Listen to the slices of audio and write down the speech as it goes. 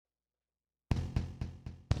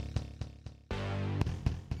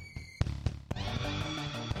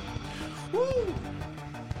Woo!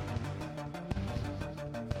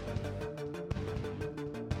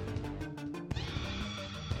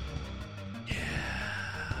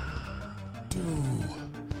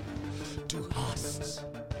 Du hast.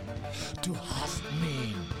 Du hast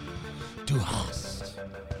mich. Du hast.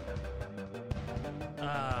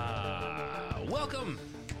 Welcome.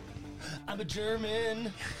 I'm a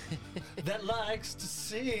German that likes to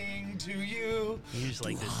sing to you. You just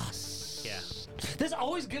like Du this. hast. Yeah. This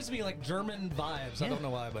always gives me like German vibes. I don't know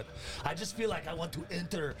why, but I just feel like I want to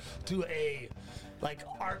enter to a like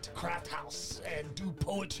art craft house and do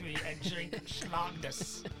poetry and drink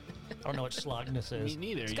Schlagness. I don't know what Schlagness is.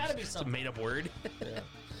 Me neither. It's got to be It's a something. made-up word.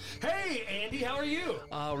 Hey, Andy, how are you?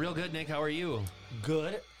 Real good, Nick. How are you?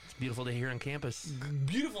 Good. It's a beautiful day here on campus.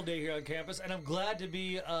 Beautiful day here on campus, and I'm glad to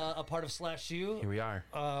be a part of Slash U. Here we are.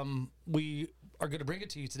 We are going to bring it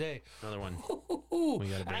to you today. Another one. Ooh, We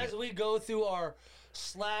gotta bring as it. we go through our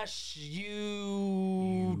Slash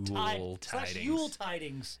Yule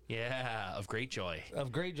tidings Yeah, of great joy.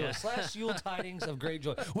 of great joy. Slash Yule tidings of great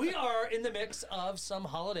joy. We are in the mix of some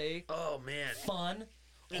holiday Oh, man. fun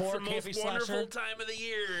It's horror the most campy wonderful slasher. time of the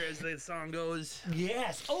year, as the song goes.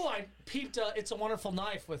 Yes. Oh, I peeped It's a Wonderful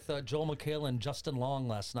Knife with Joel McHale and Justin Long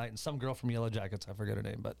last night, and some girl from Yellow Jackets. I forget her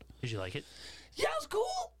name, but Did you like it? yeah, it was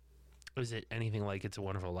cool. Was it anything like It's a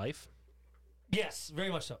Wonderful Life? Yes, very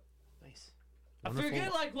much so. Nice. I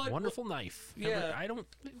forget like what. Wonderful Knife. Yeah. I don't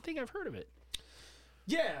think I've heard of it.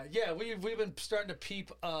 Yeah, we've been starting to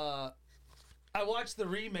peep. I watched the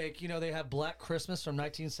remake. You know, they have Black Christmas from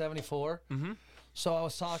 1974. Mm-hmm. So I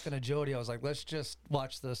was talking to Jody. I was like, let's just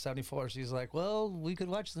watch the 74. She's like, well, we could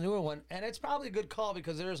watch the newer one. And it's probably a good call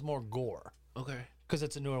because there is more gore Okay. because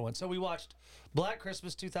it's a newer one. So we watched Black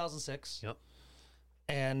Christmas 2006 Yep.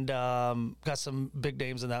 and got some big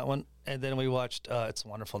names in that one. And then we watched It's a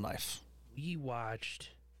Wonderful Knife. We watched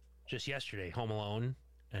just yesterday Home Alone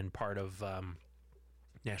and part of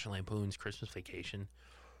National Lampoon's Christmas Vacation.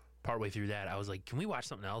 Partway through that, I was like, can we watch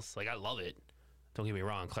something else? Like, I love it. Don't get me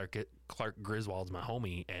wrong, Clark Griswold's my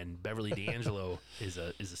homie, and Beverly D'Angelo is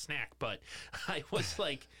a snack. But I was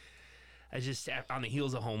like, I just on the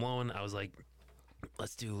heels of Home Alone, I was like,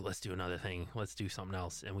 let's do another thing. Let's do something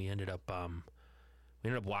else. And we ended up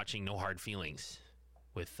watching No Hard Feelings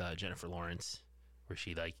with Jennifer Lawrence, where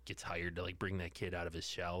she like gets hired to like bring that kid out of his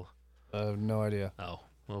shell. I have no idea. Oh,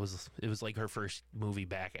 well, it was like her first movie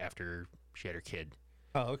back after she had her kid.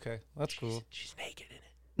 Oh, okay. That's cool. She's naked in it.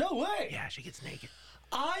 No way. Yeah, she gets naked.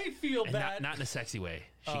 I feel And bad. not in a sexy way.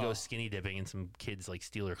 She goes skinny dipping, and some kids like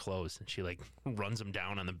steal her clothes, and she like runs them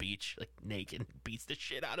down on the beach like naked, beats the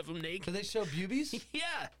shit out of them Do naked. they show boobies?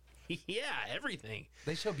 Yeah, everything.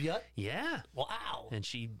 They show butt? Yeah, Wow. and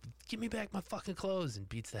she give me back my fucking clothes and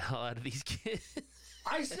beats the hell out of these kids.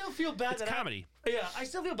 I still feel bad It's that comedy. I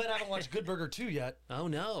still feel bad I haven't watched Good Burger 2 yet. Oh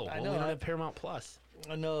no, I well, know, we don't I- have Paramount Plus.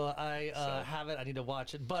 I know I haven't. I need to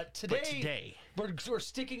watch it. But today, we're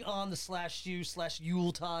sticking on the Slash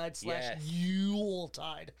Yuletide Yes.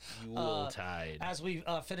 Yuletide. Yuletide. As we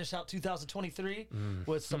finish out 2023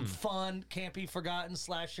 with some fun, campy, forgotten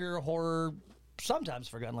slasher, horror, sometimes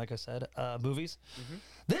forgotten, like I said, movies.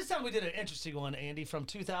 This time we did an interesting one, Andy, from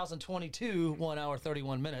 2022, 1 hour,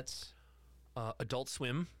 31 minutes. Adult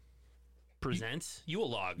Swim presents Yule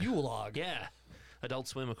Log. Yule Log. Yeah. Adult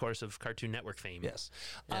Swim, of course, of Cartoon Network fame. Yes.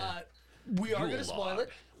 We are going to Yule spoil Log. it.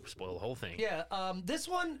 Spoil the whole thing. Yeah, this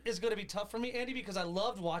one is going to be tough for me, Andy, because I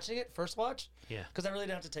loved watching it first watch. Yeah. Because I really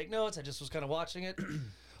didn't have to take notes. I just was kind of watching it.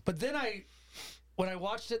 But then when I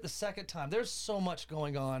watched it the second time, there's so much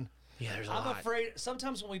going on. Yeah, there's a I'm lot. afraid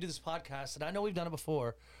sometimes when we do this podcast, and I know we've done it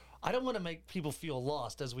before, I don't want to make people feel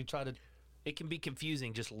lost as we try to, It can be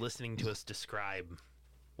confusing just listening to us describe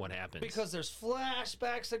what happens. because there's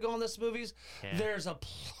flashbacks that go in this movies. Yeah.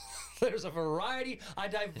 There's a variety, a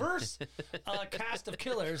diverse cast of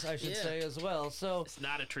killers, I should say, as well. So, it's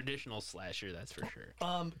not a traditional slasher, that's for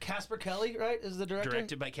sure. Casper Kelly, right, is the director?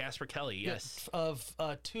 Directed by Casper Kelly, yes. Of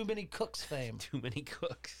Too Many Cooks fame. Too many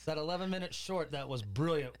cooks. That 11-minute short that was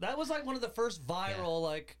brilliant. That was like one of the first viral,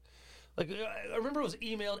 like I remember it was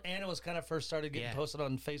emailed and it was kind of first started getting posted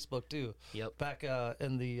on Facebook too. Yep. Back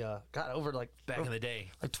in the over like Back in the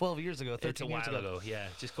day. like 12 years ago, 13 It's a years while ago, yeah.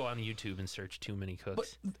 Just go on YouTube and search Too Many But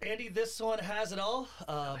Cooks. Andy, this one has it all.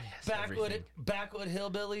 everything. Backwood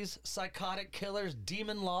hillbillies, psychotic killers,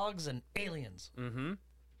 demon logs, and aliens. Mm-hmm.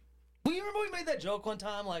 Well, you remember we made that joke one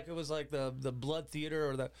time, like it was like the blood theater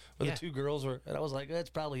or the Yeah. two girls were, and I was like, it's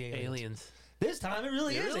probably aliens. Aliens. This time it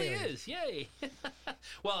really It is. really aliens. is, yay.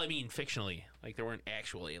 Well, I mean, fictionally. Like, there weren't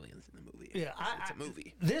actual aliens in the movie. Yeah, It's a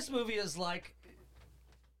movie. This movie is like,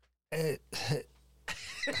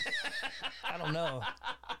 I don't know.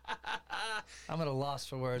 I'm at a loss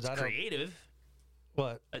for words. I don't. Creative.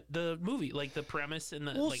 What? The movie, like the premise and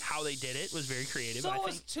the like how they did it was very creative. So I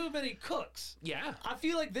was think. Too Many Cooks. Yeah. I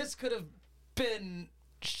feel like this could have been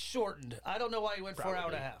shortened. I don't know why you went 4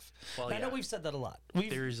 hours and a half. Well, I know we've said that a lot.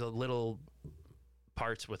 There's a little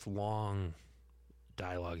parts with long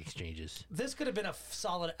dialogue exchanges. This could have been a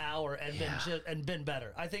solid hour and been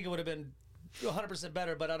better. I think it would have been 100%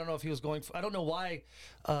 better, but I don't know if he was going for, I don't know why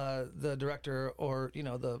the director or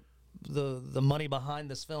the money behind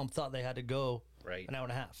this film thought they had to go an hour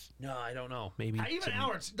and a half. No, I don't know. Maybe even an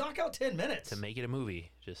hour. Knock out 10 minutes to make it a movie.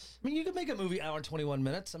 Just I mean, you could make a movie hour and 21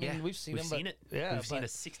 minutes. I mean, we've seen it. Yeah, we've seen a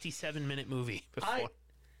 67-minute movie before.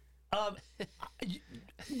 Andy,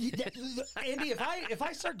 if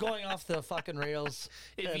I start going off the fucking rails,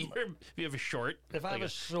 if you have a short, if I have a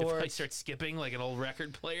short, if I start skipping like an old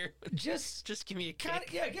record player, just give me a kick.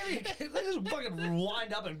 Give me a kick. Let's just fucking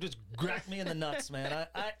wind up and just crack me in the nuts, man.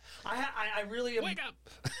 I really am. Wake up!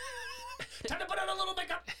 Time to put on a little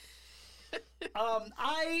makeup.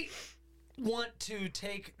 I want to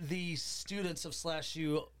take the students of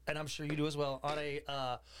 /U, and I'm sure you do as well, on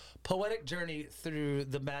a poetic journey through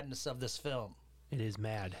the madness of this film. It is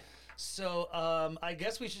mad. So I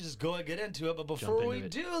guess we should just go and get into it. But before we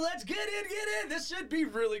do, let's get in. This should be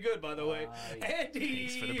really good, by the way. Andy,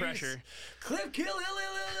 thanks for the pressure. Clip Kill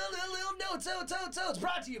Notes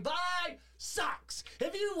brought to you by socks.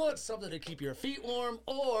 If you want something to keep your feet warm,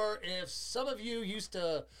 or if some of you used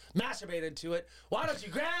to masturbate into it, why don't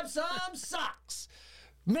you grab some socks?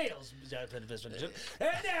 Males.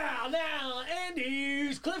 And now,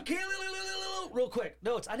 Andy's Clip Kill. Real quick.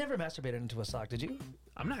 Notes. I never masturbated into a sock. Did you?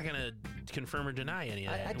 I'm not going to confirm or deny any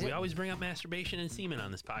of that. We always bring up masturbation and semen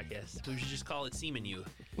on this podcast. We should just call it Semen You.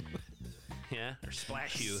 Yeah? Or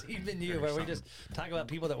Splash You. Semen You, where we just talk about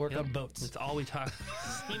people that work on boats. That's all we talk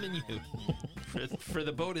about. Semen You. For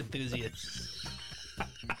the boat enthusiasts.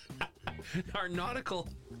 Our nautical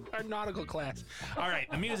class. All right,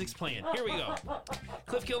 the music's playing. Here we go.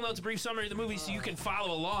 Cliff Kill Notes, brief summary of the movie so you can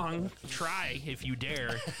follow along. Try, if you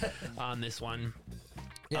dare, on this one.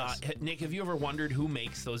 Yes. Nick, have you ever wondered who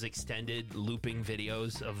makes those extended looping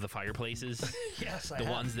videos of the fireplaces? Yes, I The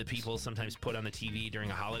have. ones that people sometimes put on the TV during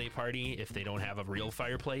a holiday party if they don't have a real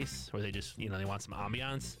fireplace or they just, they want some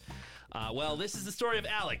ambiance. Well, this is the story of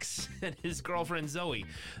Alex and his girlfriend Zoe.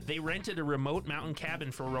 They rented a remote mountain cabin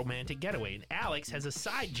for a romantic getaway, and Alex has a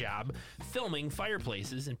side job filming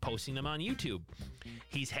fireplaces and posting them on YouTube.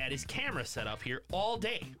 He's had his camera set up here all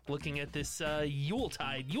day, looking at this Yule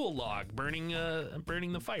log burning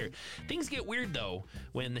the fire. Things get weird though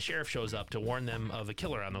when the sheriff shows up to warn them of a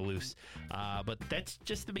killer on the loose. But that's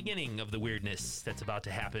just the beginning of the weirdness that's about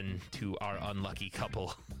to happen to our unlucky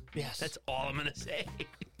couple. Yes. That's all I'm gonna say.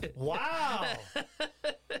 Wow.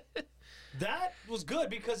 That was good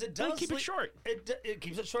because it does keep it short. It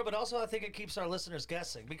keeps it short, but also I think it keeps our listeners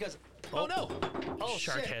guessing because Oh no!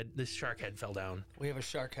 Shark head. This shark head fell down. We have a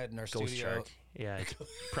shark head in our Ghost studio. shark. Yeah, it's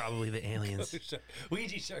probably the aliens.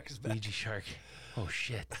 Ouija shark is back. Ouija shark. Oh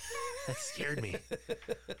shit! That scared me.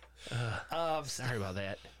 Sorry about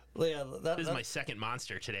that. Yeah, This is my second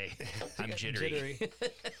monster today. I'm jittery.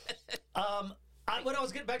 When I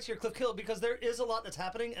was getting back to your Cliff Kill, because there is a lot that's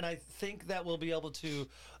happening, and I think that we'll be able to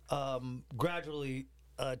gradually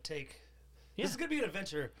take. Yeah. This is going to be an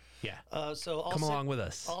adventure. Yeah. So Come along with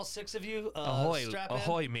us. All 6 of you, Ahoy, strap in.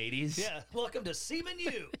 ahoy, mateys. Yeah, welcome to Seaman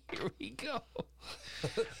U. Here we go.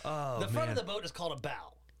 The front of the boat is called a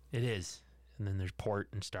bow. It is. And then there's port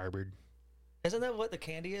and starboard. Isn't that what the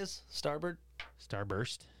candy is? Starboard?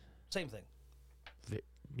 Starburst. Same thing.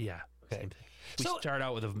 Yeah. Okay. Same thing. We start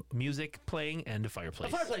out with a music playing and a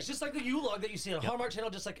fireplace. A fireplace, just like the Yule log that you see on Hallmark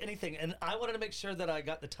Channel, just like anything. And I wanted to make sure that I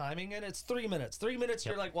got the timing in. It's 3 minutes. 3 minutes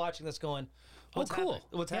you're like watching this going,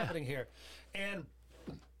 what's happening here? And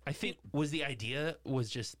I think the idea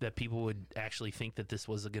was just that people would actually think that this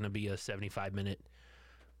was going to be a 75-minute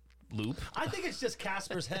loop. I think it's just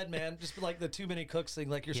Casper's head, man. Just like the Too Many Cooks thing.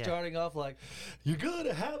 Like you're starting off like, you're going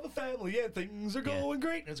to have a family and things are going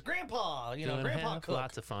great. And it's Grandpa, Grandpa Cook.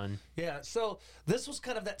 Lots of fun. Yeah, so this was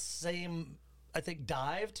kind of that same, I think,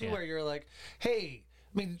 dive to where you're like, hey,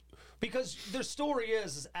 I mean, because their story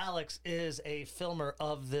is Alex is a filmer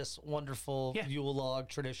of this wonderful Yule log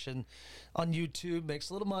tradition on YouTube, makes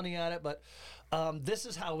a little money at it, but this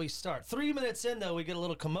is how we start. 3 minutes in, though, we get a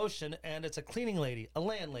little commotion, and it's a cleaning lady, a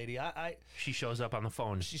landlady. She shows up on the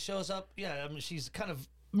phone. She shows up, I mean, she's kind of,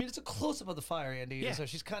 it's a close-up of the fire, Andy. Yeah. So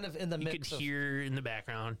she's kind of in the mix. You could hear in the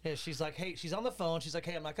background. Yeah, she's like, hey, she's on the phone. She's like,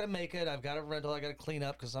 hey, I'm not going to make it. I've got a rental. I got to clean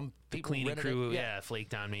up because the cleaning crew,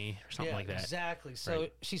 flaked on me or something like that. Exactly. So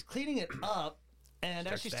she's cleaning it up, And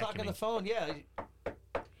as Starts she's talking on the vacuuming. phone, yeah,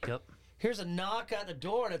 Yep. here's a knock at the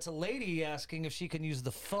door, and it's a lady asking if she can use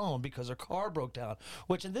the phone because her car broke down.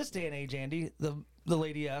 Which in this day and age, Andy, the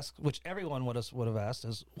lady asked, which everyone would have asked,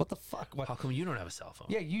 is what the fuck? What? How come you don't have a cell phone?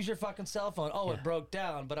 Yeah, use your fucking cell phone. Oh, Yeah. it broke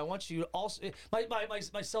down, but I want you to also.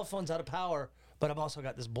 My cell phone's out of power, but I've also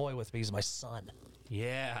got this boy with me. He's my son.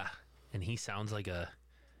 Yeah. And he sounds like a.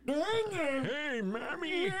 Hey,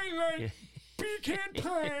 mommy. Pecan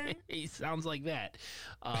pie. He sounds like that.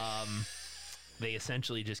 They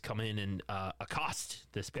essentially just come in and accost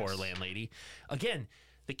this poor landlady. Again,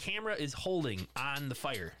 the camera is holding on the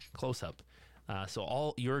fire close up.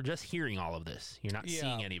 So you're just hearing all of this. You're not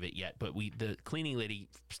seeing any of it yet. But the cleaning lady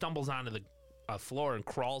stumbles onto the floor and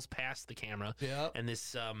crawls past the camera. Yeah. And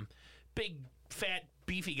this big, fat,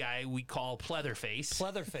 beefy guy we call Pleatherface.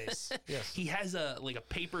 Pleatherface. Yes. He has a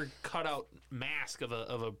paper cutout mask of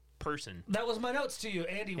a person. That was my notes to you,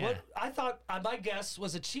 Andy. Yeah. What I thought, my guess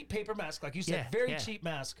was a cheap paper mask, like you said, Yeah, very yeah. cheap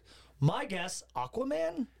mask. My guess,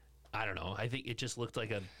 Aquaman. I don't know. I think it just looked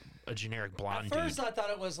like a generic blonde At first, dude. I thought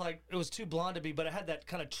it was too blonde to be, but it had that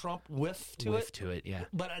kind of Trump whiff to Whiff it. to it, yeah.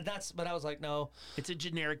 But I was like, no. It's a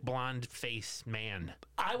generic blonde face man.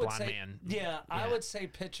 I would blonde say, man. yeah, I would say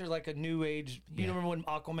picture like a new age. You remember when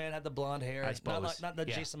Aquaman had the blonde hair? I suppose. Not the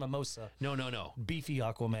Yeah. Jason Momoa, No. beefy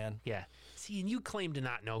Aquaman. Yeah. See, and you claim to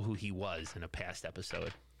not know who he was in a past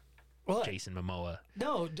episode. What? Jason Momoa.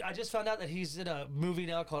 No, I just found out that he's in a movie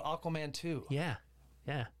now called Aquaman 2. Yeah.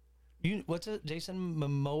 What's it? Jason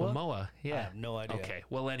Momoa? Momoa, yeah. I have no idea. Okay,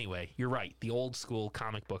 well, anyway, you're right. The old school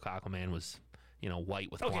comic book Aquaman was,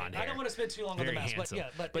 white with blonde hair. I don't want to spend too long on Very the mask, handsome.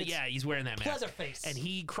 but But yeah, he's wearing that mask. Leatherface. And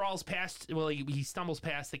he crawls past, he stumbles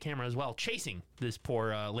past the camera as well, chasing this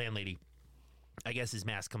poor landlady. I guess his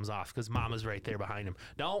mask comes off because Mama's right there behind him.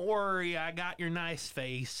 Don't worry, I got your nice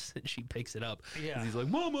face. And she picks it up. Yeah. 'Cause he's like,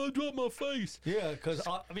 Mama, I dropped my face. Yeah, because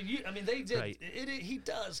they did. Right. He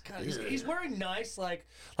does kind of. He's wearing nice like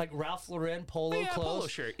Ralph Lauren polo clothes. Polo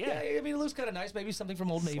shirt, yeah. I mean, it looks kind of nice. Maybe something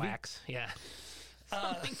from Old Navy. Slacks, yeah.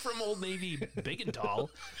 Something from Old Navy, big and tall,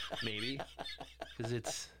 maybe.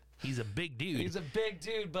 Because he's a big dude. He's a big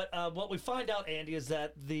dude. But what we find out, Andy, is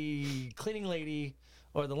that the cleaning lady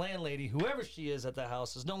or the landlady, whoever she is at the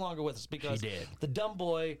house, is no longer with us because She did. the dumb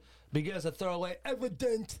boy begins to throw away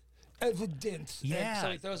evidence. Yeah, And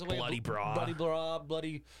so he throws away bloody bra.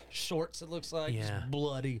 bloody shorts. It looks like Yeah. just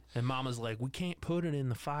bloody. And Mama's like, we can't put it in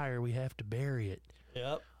the fire. We have to bury it.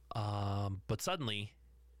 Yep. But suddenly,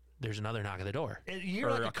 there's another knock at the door. And you hear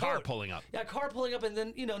or like a car code. pulling up. Yeah, a car pulling up, and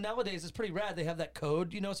then nowadays it's pretty rad. They have that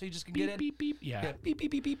code, so you just can get in. Beep, beep, beep. Yeah. Yeah, beep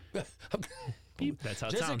beep beep beep. Beep. That's how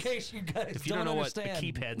it Just sounds. in case you guys If you don't know understand. what a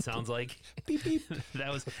keypad sounds like, Beep beep.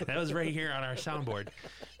 that was right here on our soundboard.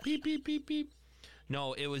 Beep, beep, beep, beep.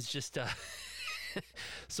 No, it was just...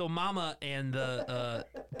 So Mama and the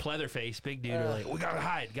Pleatherface, big dude, are like, we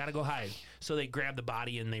gotta go hide. So they grab the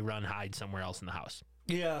body and they run hide somewhere else in the house.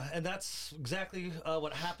 Yeah, and that's exactly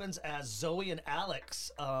what happens as Zoe and Alex,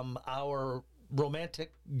 our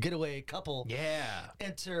romantic getaway couple,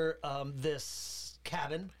 enter this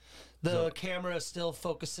cabin. The camera is still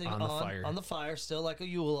focusing on the fire, still like a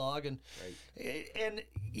Yule log, and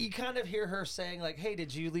you kind of hear her saying like, "Hey,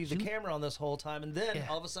 did you leave the camera on this whole time?" And then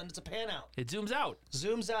all of a sudden, it's a pan out. It zooms out.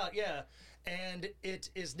 Yeah. And it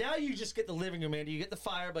is now you just get the living room, Andy. You get the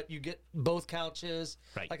fire, but you get both couches,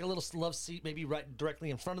 like a little love seat, maybe right directly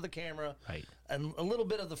in front of the camera, and a little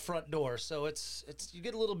bit of the front door. So it's you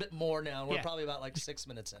get a little bit more now. We're probably about like 6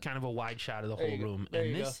 minutes in. Kind of a wide shot of the whole room. There And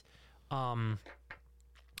you this,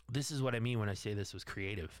 this is what I mean when I say this was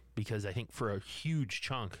creative, because I think for a huge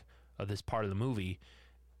chunk of this part of the movie,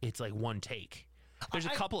 it's like one take. There's a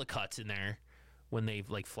couple of cuts in there when they've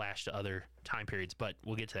like flashed to other time periods, but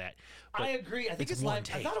we'll get to that. But I agree. I think it's one live.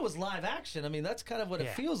 take. I thought it was live action. I mean, that's kind of what it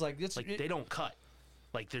feels like. It's like they don't cut.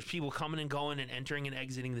 Like there's people coming and going and entering and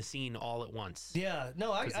exiting the scene all at once. Yeah,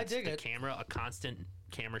 no, I dig the it. Camera, a constant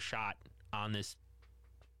camera shot on this,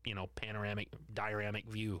 panoramic, dioramic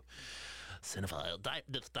view. Cinephile,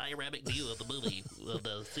 this dioramic view of the movie, of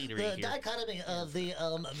the scenery The here. dichotomy of the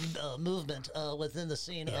movement within the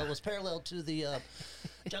scene was parallel to the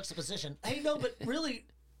juxtaposition. Hey, no, but really,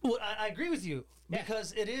 I agree with you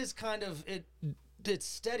because it is kind of it's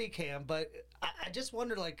steady cam, but I just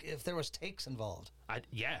wonder like if there was takes involved. I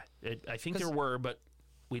think there were, but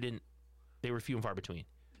we didn't. They were few and far between.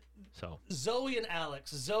 So Zoe and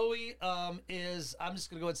Alex. Zoe is, I'm just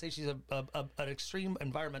going to go ahead and say she's an extreme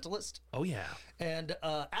environmentalist. Oh, yeah. And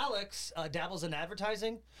Alex dabbles in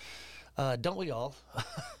advertising. Don't we all?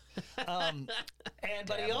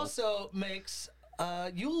 But he also makes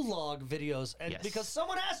Yule log videos, and Yes. because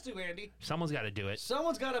someone has to, Andy. Someone's got to do it.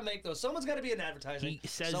 Someone's got to make those. Someone's got to be in advertising. He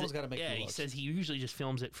says Someone's got to make. Yeah, Yule he logs. says he usually just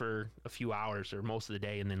films it for a few hours or most of the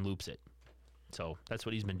day and then loops it. So that's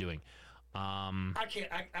what he's been doing. I can't.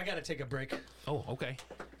 I got to take a break. Oh, okay.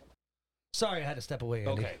 Sorry, I had to step away,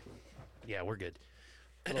 Andy. Okay. Yeah, we're good.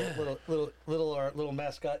 Our little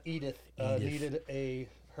mascot Edith, needed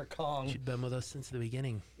her Kong. She'd been with us since the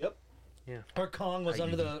beginning. Yep. Yeah. Her Kong was Hi,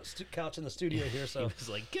 under Edith. the couch in the studio here, He so was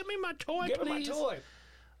like, "Give me my toy, give her my please." toy.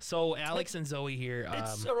 So Alex and Zoe here.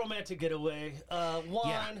 It's a romantic getaway.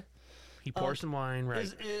 Wine. He pours some wine, right?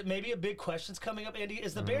 Is maybe a big question's coming up, Andy?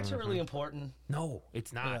 Is the banter really important? No,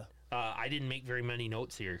 it's not. I didn't make very many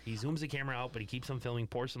notes here. He zooms the camera out, but he keeps on filming,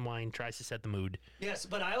 pours some wine, tries to set the mood. Yes,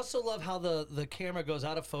 but I also love how the camera goes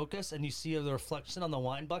out of focus and you see the reflection on the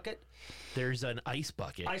wine bucket. There's an ice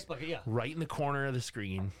bucket. Ice bucket, yeah. Right in the corner of the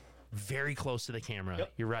screen, very close to the camera.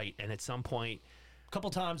 Yep. You're right. And at some point, A couple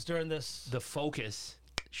times during this. the focus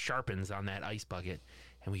sharpens on that ice bucket,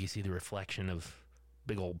 and we can see the reflection of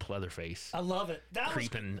big old Leatherface I love it.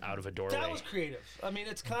 creeping out of a doorway. That was creative. I mean,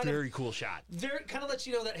 it's kind Very cool shot. of there. Kind of lets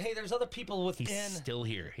you know that hey, there's other people within. He's still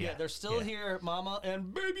here. Yeah, they're still Yeah. here. Mama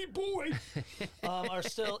and baby boy are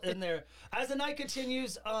still in there. As the night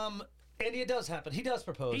continues, Andy, it does happen. He does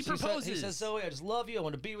propose. He He proposes. says, Zoe, I just love you. I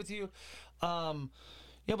want to be with you.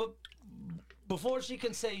 But before she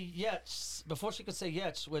can say yes,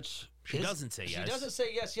 which She doesn't say She yes. doesn't say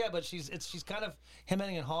yes yet, but she's kind of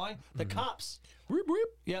hemming and hawing. The cops, Whoop,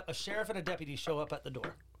 whoop. a sheriff and a deputy show up at the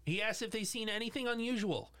door. He asks if they've seen anything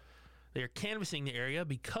unusual. They're canvassing the area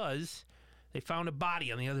because they found a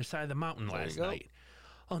body on the other side of the mountain last you go. night.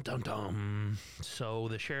 Oh, dum dum. So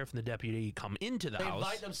the sheriff and the deputy come into the They house.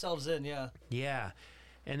 invite themselves in, yeah. Yeah.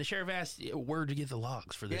 And the sheriff asks where to get the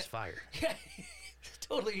logs for this Yeah. fire. Yeah,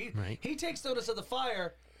 totally. Right. He takes notice of the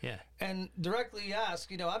fire Yeah. and directly asks,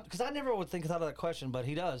 because I never would think thought of that question, but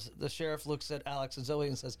he does. The sheriff looks at Alex and Zoe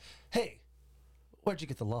and says, "Hey, where'd you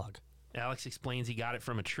get the log?" Alex explains he got it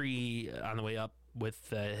from a tree on the way up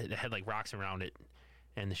with it had like rocks around it.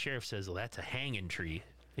 And the sheriff says, well, that's a hanging tree.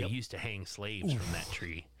 They used to hang slaves from that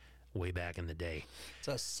tree way back in the day. It's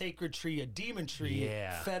a sacred tree, a demon tree,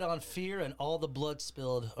 Yeah. fed on fear and all the blood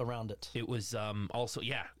spilled around it. It was also,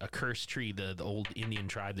 a cursed tree. The old Indian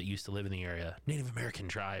tribe that used to live in the area, Native American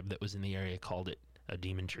tribe that was in the area, called it a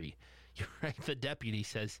demon tree. You're right. The deputy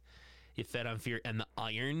says it fed on fear and the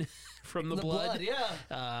iron from the blood.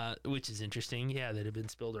 Which is interesting. Yeah, that had been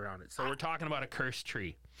spilled around it. So we're talking about a cursed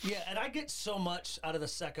tree. Yeah, and I get so much out of the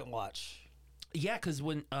second watch. Yeah, because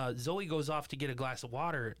when Zoe goes off to get a glass of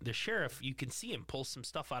water, the sheriff, you can see him pull some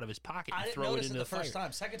stuff out of his pocket and I didn't throw it notice into it the the first fire.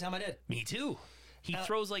 time. Second time I did. Me too. He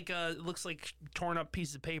throws like it looks like torn up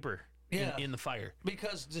pieces of paper Yeah. in the fire.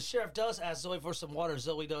 Because the sheriff does ask Zoe for some water.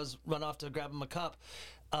 Zoe does run off to grab him a cup.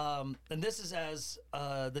 And this is as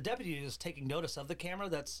the deputy is taking notice of the camera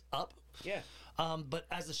that's up. Yeah. But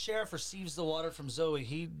as the sheriff receives the water from Zoe,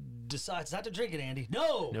 he decides not to drink it, Andy.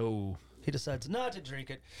 No! No. He decides not to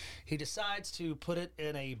drink it. He decides to put it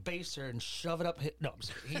in a baser and shove it up. No, I'm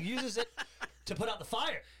sorry. He uses it to put out the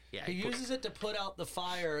fire. Yeah, he uses it to put out the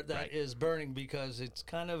fire that is Right. burning because it's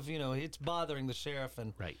kind of, it's bothering the sheriff.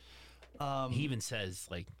 And Right. He even says,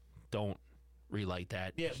 like, don't relight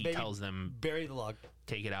that. Yeah, he baby, tells them, bury the log.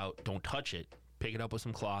 take it out, don't touch it. Pick it up with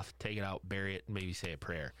some cloth, take it out, bury it, and maybe say a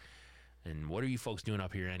prayer. And what are you folks doing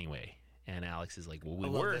up here anyway? And Alex is like, well, we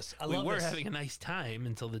love were this. I love this. having a nice time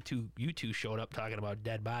until you two showed up talking about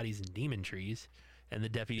dead bodies and demon trees. And the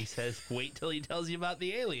deputy says, wait till he tells you about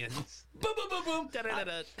the aliens. Boom, boom, boom, boom.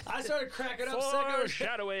 Da-da-da-da. I started cracking up. Second.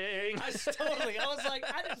 Foreshadowing. I was like,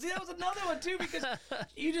 I didn't see that was another one too because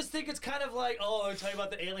you just think it's kind of like, oh, I'll tell you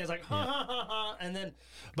about the aliens, like, ha ha ha ha, and then,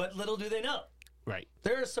 but little do they know. Right.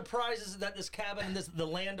 There are surprises that this cabin and the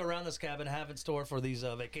land around this cabin have in store for these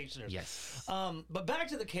vacationers. Yes. But back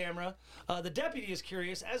to the camera, the deputy is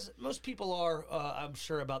curious, as most people are, I'm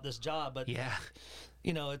sure, about this job. But Yeah.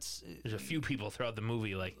 it's There's a few people throughout the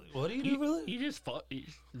movie like, what do you do really? you just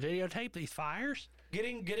videotape these fires?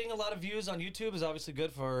 Getting a lot of views on YouTube is obviously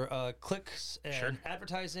good for clicks and Sure.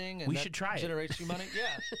 advertising. And We that should try it. generates you money.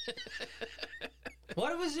 Yeah.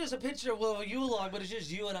 What if it's just a picture of a Yule log, but it's just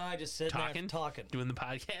you and I just sitting there talking? Doing the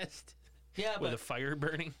podcast Yeah, with but a fire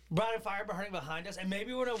burning. bright fire burning behind us, and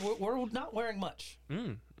maybe we're not wearing much.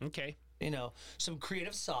 Okay. Some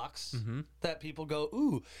creative socks Mm-hmm. that people go,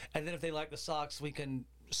 ooh. And then if they like the socks, we can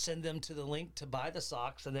send them to the link to buy the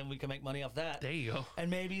socks, and then we can make money off that. There you go. And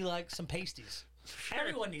maybe like some pasties. Sure.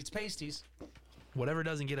 Everyone needs pasties. Whatever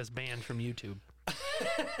doesn't get us banned from YouTube.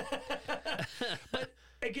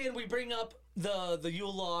 Again, we bring up the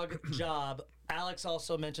Yule log job Alex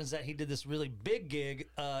also mentions that he did this really big gig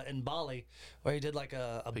in Bali where he did like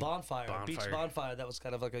a bonfire, a beach bonfire that was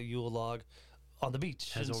kind of like a Yule log on the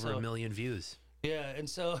beach. Has over 1 million views. Yeah, and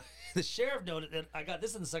so the sheriff noted, and I got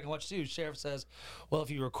this in the second watch too. Sheriff says, "Well, if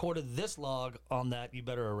you recorded this log on that, you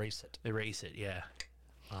better erase it." Erase it, yeah.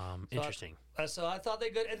 Interesting. So I thought they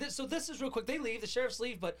good. And so this is real quick. They leave. The sheriffs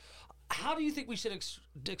leave. But how do you think we should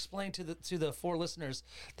explain to the 4 listeners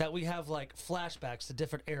that we have like flashbacks to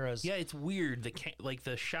different eras? Yeah, it's weird. Like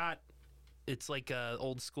the shot. It's like a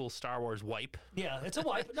old school Star Wars wipe. Yeah, it's a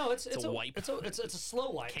wipe. No, it's a wipe. It's a slow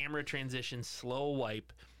wipe. Camera transition, slow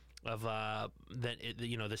wipe of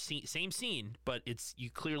the same scene, but it's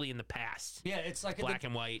you clearly in the past. Yeah, it's like black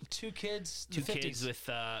and white. Two kids with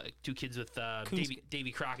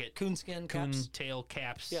Davy Crockett coonskin tail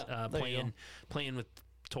caps. Yeah, playing with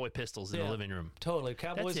toy pistols in the living room. Totally.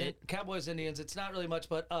 Cowboys, Indians. It's not really much,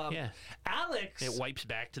 but Alex. It wipes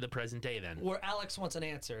back to the present day then. Where Alex wants an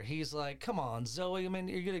answer. He's like, "Come on, Zoe. I mean,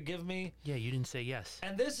 you're gonna give me." Yeah, you didn't say yes.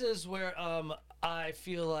 And this is where I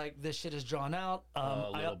feel like this shit is drawn out. A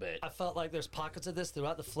little bit. I felt like there's pockets of this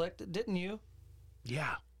throughout the flick, didn't you?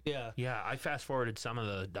 Yeah. Yeah. Yeah, I fast forwarded some of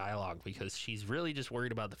the dialogue because she's really just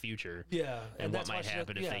worried about the future. Yeah. And what might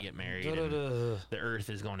happen if they get married. And the earth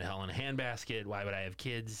is going to hell in a handbasket. Why would I have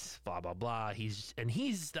kids? Blah, blah, blah. He's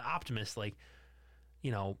the optimist. Like,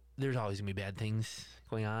 there's always going to be bad things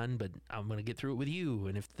going on, but I'm going to get through it with you.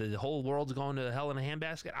 And if the whole world's going to hell in a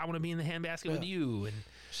handbasket, I want to be in the handbasket with you. And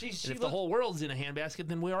if the whole world's in a handbasket,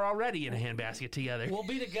 then we are already in a handbasket together. We'll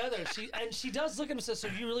be together. She does look at him and says, "So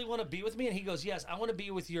you really want to be with me?" And he goes, "Yes, I want to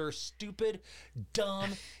be with your stupid,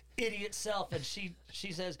 dumb, idiot self." And she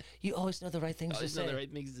says, "You always know the right things to say." Always know the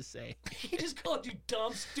right things to say. He just called you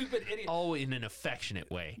dumb, stupid idiot. Oh, in an affectionate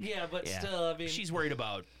way. Yeah, but still, I mean, she's worried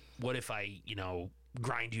about what if I,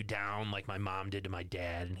 grind you down like my mom did to my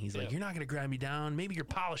dad, and he's like, "You're not going to grind me down. Maybe you're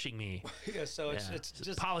polishing me." Yeah, so it's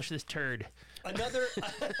just polish this turd.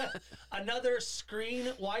 Another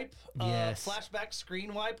screen wipe, yes. Flashback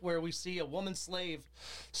screen wipe where we see a woman slave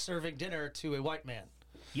serving dinner to a white man.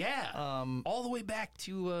 Yeah, all the way back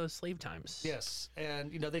to slave times. Yes,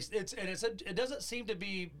 and it doesn't seem to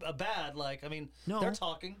be a bad they're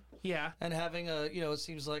talking. Yeah, and having it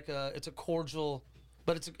seems like it's a cordial,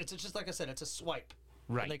 but it's just like I said, it's a swipe.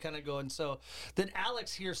 Right. And they kind of go, and so then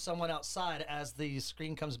Alex hears someone outside as the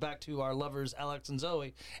screen comes back to our lovers, Alex and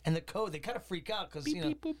Zoe, and the code, they kind of freak out because, beep,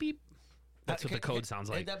 beep, boop, beep. That's what the code sounds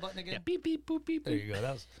like. Hit that button again? Yeah, beep, beep, boop, beep. There you go.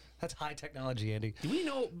 That's high technology, Andy. Do we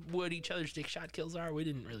know what each other's dick shot kills are? We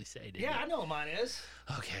didn't really say, did we? Yeah, I know what mine is.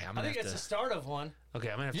 Okay, I think it's the start of one. Okay,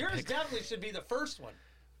 I'm going to have Yours to pick. definitely should be the first one.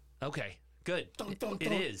 Okay, good. Dun, dun, it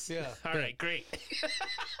dun. is. Yeah. All right, great.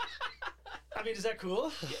 I mean, is that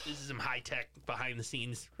cool? Yeah, this is some high tech behind the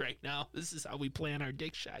scenes right now. This is how we plan our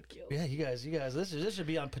dick shot kills. Yeah, you guys, this should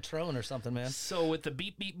be on Patron or something, man. So with the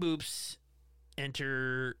beep beep boops,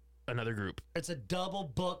 enter another group. It's a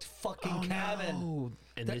double booked fucking cabin. No.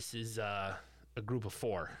 And this is a group of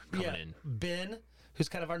 4 coming in. Ben, who's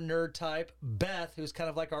kind of our nerd type. Beth, who's kind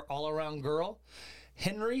of like our all around girl.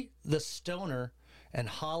 Henry, the stoner. And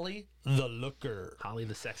Holly, the looker. Holly,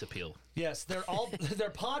 the sex appeal. Yes, they're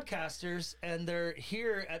podcasters, and they're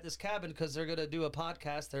here at this cabin because they're going to do a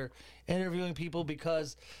podcast. They're interviewing people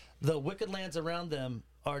because the wicked lands around them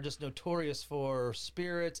are just notorious for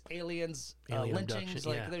spirits, aliens, Alien lynchings.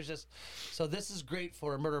 abduction, There's just so this is great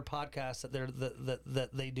for a murder podcast that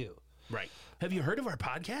they do. Right. Have you heard of our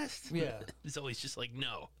podcast? Yeah. It's always just like,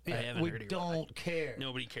 no, Yeah, I haven't heard of your podcast. We don't care.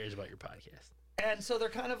 Nobody cares about your podcast. And so they're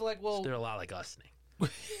kind of like, well, They're a lot like us, Nick.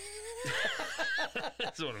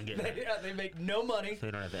 That's what I'm getting at. They make no money. They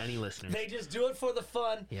don't have any listeners. They just do it for the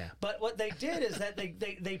fun. Yeah. But what they did is that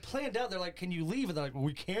they planned out. They're like, "Can you leave?" And they're like,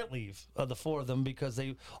 "We can't leave." The 4 of them because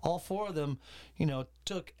all 4 of them,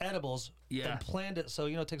 took edibles and planned it. So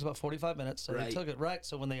it takes about 45 minutes. So they took it right.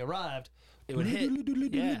 So when they arrived, it would hit.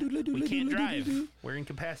 Yeah. We can't drive. We're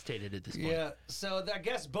incapacitated at this point. Yeah. So I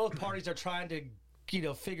guess both parties are trying to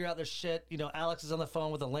figure out their shit. Alex is on the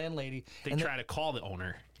phone with the landlady. They try to call the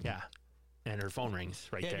owner. Yeah. And her phone rings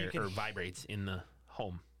right there, or vibrates in the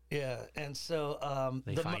home. Yeah, and so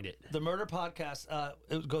they find it. The murder podcast,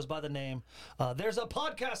 it goes by the name. There's a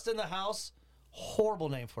podcast in the house. Horrible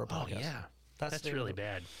name for a podcast. Oh, yeah. That's really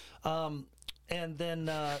bad. And then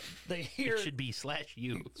they hear... It should be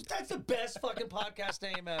 /you. That's the best fucking podcast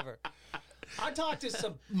name ever. I talked to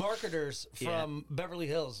some marketers from Beverly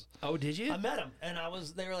Hills. Oh, did you? I met them, and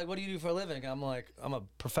they were like, "What do you do for a living?" I'm like, "I'm a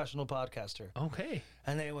professional podcaster." Okay.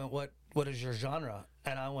 And they went, "What is your genre?"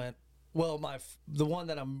 And I went, Well, the one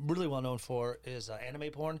that I'm really well known for is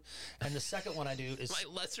anime porn, and the second one I do is My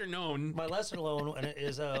lesser known. my lesser known, and it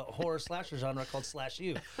is a horror slasher genre called Slash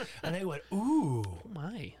U. And they went, ooh. Oh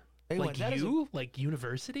my. They Like went, that is you? Like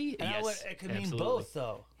university? And I Yes. went, it could mean absolutely. both,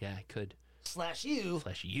 though. Yeah, it could. Slash U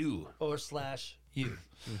Slash you. or slash U.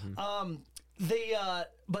 Mm-hmm.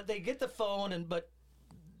 But they get the phone, but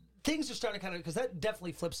things are starting to kind of, because that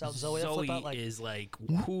definitely flips out Zoe. That Zoe flip out, like, is like,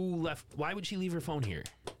 who left? Why would she leave her phone here?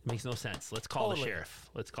 Makes no sense. Let's call Totally. the sheriff.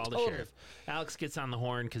 Let's call the Totally. sheriff. Alex gets on the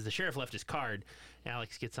horn because the sheriff left his card.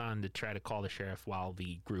 Alex gets on to try to call the sheriff while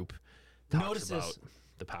the group talks Notices- about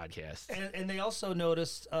the podcast. and they also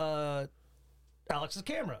noticed Alex's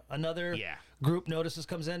camera. Another Yeah. group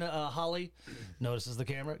comes in. Holly notices the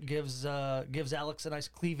camera, gives Alex a nice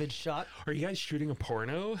cleavage shot. Are you guys shooting a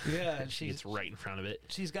porno? Yeah, and She gets right in front of it.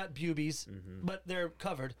 she's got boobies, but they're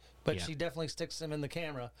covered. But Yeah. she definitely sticks them in the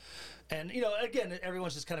camera. And, again,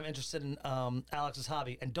 everyone's just kind of interested in Alex's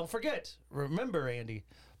hobby. And don't forget, remember, Andy,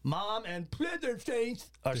 Mom and Leatherface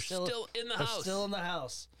are still in the house. Still in the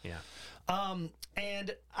house. Yeah.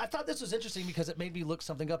 And I thought this was interesting because it made me look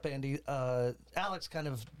something up, Andy. Alex kind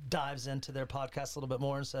of dives into their podcast a little bit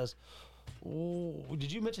more and says, "Oh,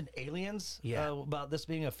 did you mention aliens? Yeah. About this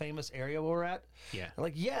being a famous area where we're at? Yeah. They're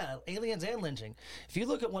like, yeah, aliens and lynching. If you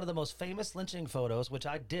look at one of the most famous lynching photos, which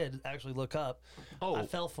I did actually look up, Oh. I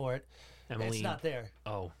fell for it. Emily. It's not there.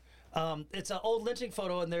 Oh. It's an old lynching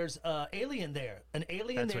photo, and there's alien there. An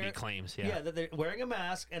alien That's there. what he claims, yeah. Yeah, that they're wearing a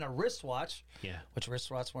mask and a wristwatch. Yeah. Which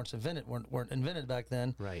wristwatches weren't invented back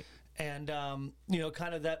then. Right. And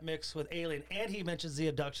kind of that mix with alien. And he mentions the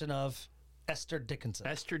abduction of Esther Dickinson.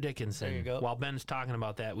 Esther Dickinson. There you go. While Ben's talking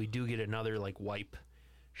about that, we do get another like wipe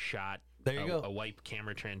shot. There you go. A wipe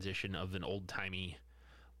camera transition of an old timey,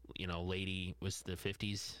 lady, was the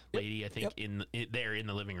 50s lady, I think, Yep. there in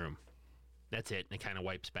the living room. That's it. And it kind of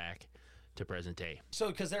wipes back to present day. So,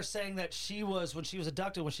 because they're saying that when she was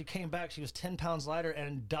abducted, when she came back, she was 10 pounds lighter,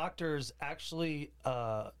 and doctors actually,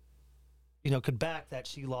 could back that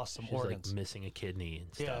she lost some She's organs. like missing a kidney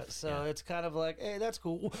and stuff. Yeah, so it's kind of like, hey, that's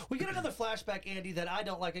cool. We get another flashback, Andy, that I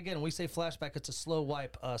don't like. Again, when we say flashback, it's a slow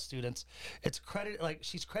wipe, students. It's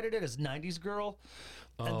she's credited as 90s girl,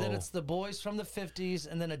 and then Oh. it's the boys from the 50s,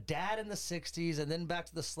 and then a dad in the 60s, and then back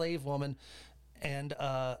to the slave woman, and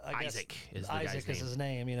I guess Isaac is the guy's Isaac is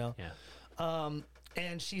name. his name, Yeah.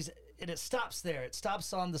 And it stops there. It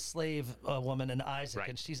stops on the slave woman and Isaac, Right.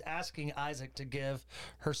 and she's asking Isaac to give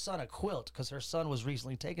her son a quilt because her son was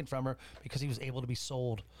recently taken from her because he was able to be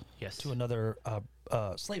sold Yes. to another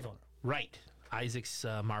slave owner. Right. Isaac's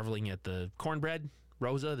marveling at the cornbread.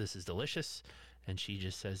 Rosa, this is delicious. And she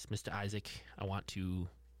just says, Mr. Isaac,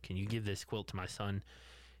 can you give this quilt to my son?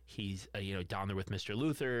 He's, down there with Mr.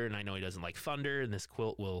 Luther, and I know he doesn't like thunder, and this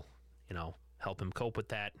quilt will, help him cope with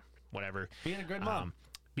that, whatever. Being a good mom.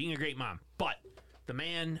 Being a great mom. But the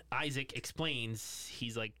man, Isaac, explains,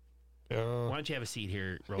 he's like, why don't you have a seat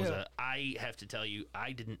here, Rosa? Yeah. I have to tell you,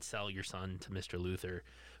 I didn't sell your son to Mr. Luther,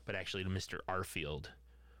 but actually to Mr. Arfield,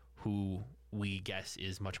 who we guess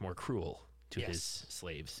is much more cruel to Yes. his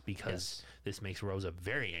slaves, because Yes. this makes Rosa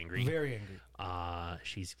very angry. Very angry.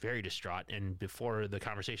 She's very distraught. And before the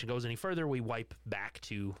conversation goes any further, we wipe back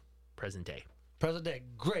to present day. Present day.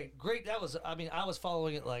 Great. That was, I was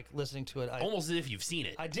following it, like listening to it. Almost as if you've seen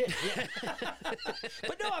it. I did, yeah.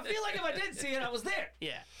 But no, I feel like if I did see it, I was there.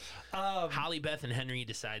 Yeah. Holly, Beth, and Henry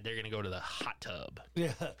decide they're going to go to the hot tub.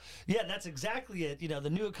 Yeah, that's exactly it. The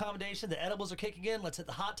new accommodation, the edibles are kicking in. Let's hit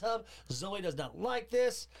the hot tub. Zoe does not like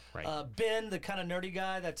this. Right. Ben, the kind of nerdy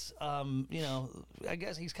guy that's, I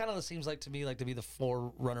guess he's kind of seems like to me like to be the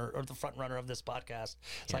forerunner or the front runner of this podcast.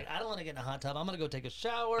 It's like, I don't want to get in a hot tub. I'm going to go take a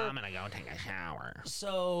shower. I'm going to go take a shower.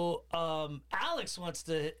 So Alex wants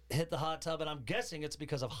to hit the hot tub, and I'm guessing it's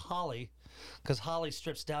because of Holly, because Holly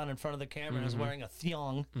strips down in front of the camera and is wearing a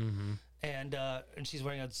thong, and she's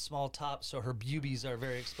wearing a small top, so her boobies are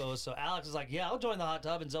very exposed. So Alex is like, "Yeah, I'll join the hot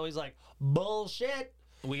tub," and Zoe's like, "Bullshit."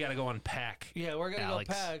 We got to go unpack. Yeah, we're gonna Alex.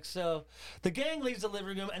 go pack. So the gang leaves the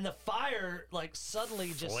living room, and the fire suddenly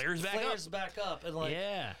just Flares back up. and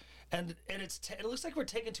Yeah. and it looks like we're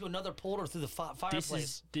taken to another portal through the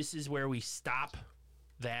fireplace. This is where we stop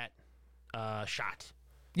that shot.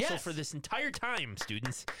 Yes. So for this entire time,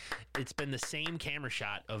 students, it's been the same camera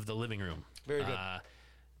shot of the living room. Very good.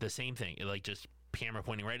 The same thing. Just camera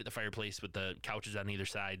pointing right at the fireplace with the couches on either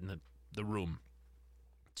side in the room.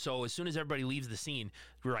 So as soon as everybody leaves the scene,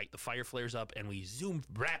 we're right, the fire flares up and we zoom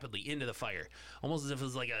rapidly into the fire, almost as if it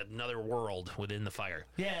was like another world within the fire.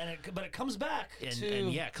 Yeah, but it comes back And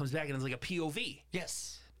yeah, it comes back and it's like a POV.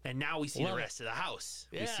 Yes. And now we see Love the it. rest of the house.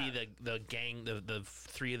 Yeah. We see the gang, the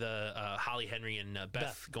three of the Holly, Henry, and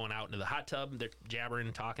Beth going out into the hot tub. They're jabbering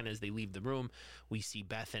and talking as they leave the room. We see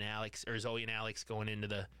Beth and Alex, or Zoe and Alex, going into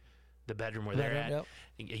the bedroom where they're at. Yep.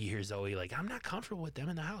 You hear Zoe like, I'm not comfortable with them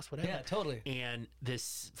in the house, whatever. Yeah, totally. And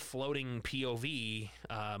this floating POV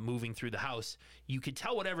moving through the house, you could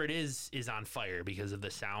tell whatever it is on fire because of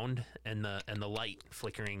the sound and the light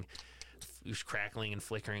flickering, crackling and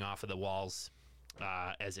flickering off of the walls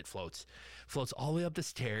as it floats all the way up the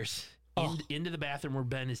stairs into the bathroom where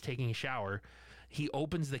Ben is taking a shower. He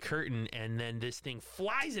opens the curtain, and then this thing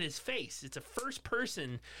flies at his face. It's a first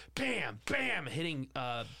person, bam, bam, hitting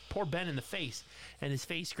poor Ben in the face. And his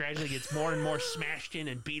face gradually gets more and more smashed in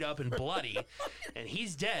and beat up and bloody. And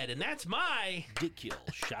he's dead. And that's my Dick kill,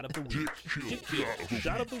 shot of the week. Dick kill,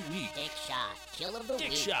 shot of the week. Dick shot, kill of the Dick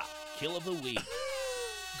week. shot, kill of the week.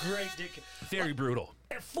 Great dick. very brutal.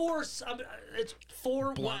 Force. I mean, it's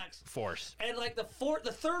four Blunt whacks. force. And like the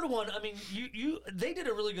third one, I mean, they did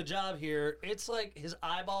a really good job here. It's like his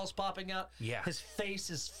eyeballs popping out. Yeah. His face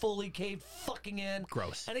is fully caved fucking in.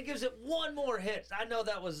 Gross. And it gives it one more hit. I know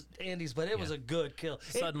that was Andy's, but it was a good kill.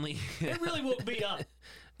 Suddenly. It really woke me up.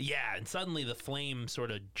 Yeah, and suddenly the flame sort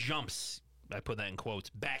of jumps, I put that in quotes,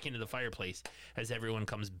 back into the fireplace as everyone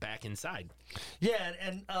comes back inside. Yeah,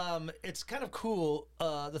 and it's kind of cool.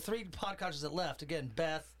 The three podcasters that left, again,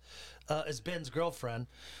 Beth is Ben's girlfriend,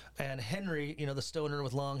 and Henry, the stoner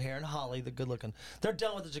with long hair, and Holly, the good-looking. They're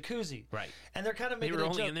done with the jacuzzi. Right. And they're kind of They making were a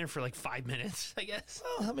only joke. in there for like 5 minutes, I guess.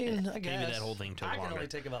 Well, I mean, I guess. Maybe that whole thing took I can longer. only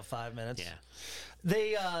take about 5 minutes. Yeah.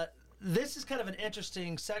 They, this is kind of an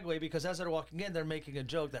interesting segue because as they're walking in, they're making a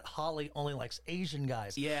joke that Holly only likes Asian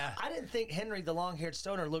guys. Yeah. I didn't think Henry, the long-haired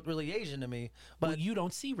stoner, looked really Asian to me, but Well, you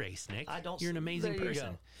don't see race, Nick. I don't You're an see- amazing there you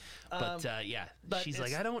person. go. But yeah, but she's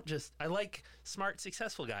like, it's- I like smart,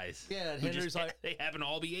 successful guys. Yeah, and who Henry's just, like- they happen to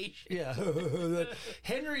all be Asian. yeah.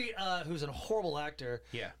 Henry, who's a horrible actor.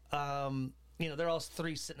 Yeah. They're all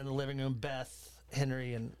three sitting in the living room, Beth,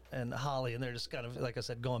 Henry, and Holly, and they're just kind of, like I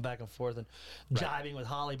said, going back and forth and jibing with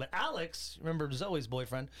Holly. But Alex, remember Zoe's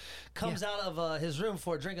boyfriend, comes out of his room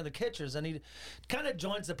for a drink in the kitchens, and he kind of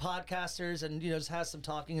joins the podcasters and, just has some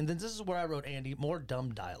talking. And then this is where I wrote, Andy, more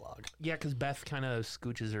dumb dialogue. Yeah, because Beth kind of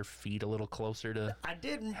scooches her feet a little closer to I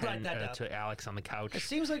didn't write that down. to Alex on the couch. It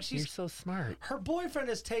seems like You're she's... so smart. Her boyfriend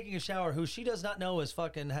is taking a shower, who she does not know is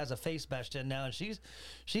fucking has a face bashed in now, and she's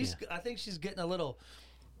I think she's getting a little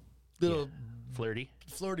Flirty.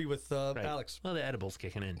 flirty with Right. Alex. Well, the edible's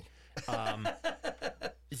kicking in.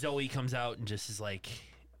 Zoe comes out and just is like,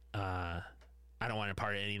 I don't want to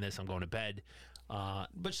part of any of this. I'm going to bed.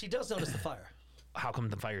 But she does notice the fire. How come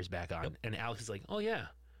the fire's back on? And Alex is like, oh, yeah.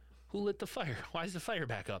 Who lit the fire? Why is the fire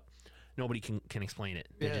back up? Nobody can explain it.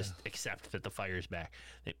 They Yeah. just accept that the fire's back.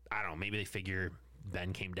 I don't know. Maybe they figure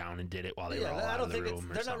Ben came down and did it while they were all I out don't of the think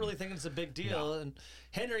room. they're not really thinking it's a big deal. And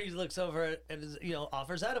Henry looks over and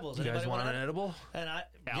offers edibles. You guys Anybody want an it? edible? And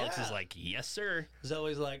Alex yeah. is like, yes, sir.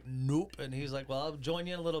 Zoe's like, nope. And he's like, well, I'll join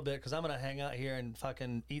you in a little bit because I'm gonna hang out here and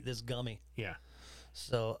fucking eat this gummy. Yeah.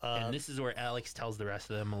 So And this is where Alex tells the rest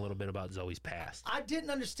of them a little bit about Zoe's past. I didn't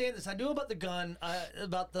understand this. I knew about the gun.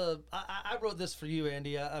 I wrote this for you,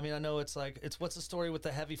 Andy. I mean, I know it's what's the story with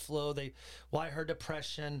the heavy flow? Why her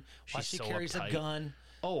depression? Why She's she so carries uptight. a gun?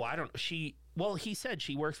 Oh, I don't. He said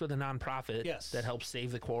she works with a nonprofit Yes. that helps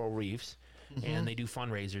save the coral reefs, and they do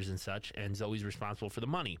fundraisers and such. And Zoe's responsible for the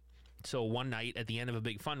money. So one night at the end of a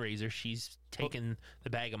big fundraiser, she's taken the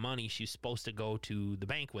bag of money. She's supposed to go to the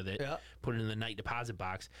bank with it, Yeah. put it in the night deposit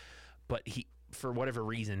box. But for whatever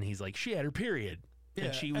reason, he's like, she had her period. Yeah,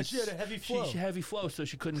 And she and was she had a heavy flow. She had heavy flow, so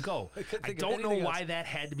she couldn't go. couldn't I think of don't know anything why else. that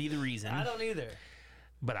had to be the reason. I don't either.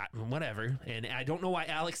 But whatever. And I don't know why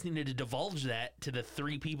Alex needed to divulge that to the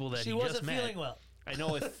three people that She he wasn't just met. feeling well. I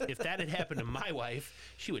know if that had happened to my wife,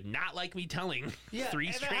 she would not like me telling three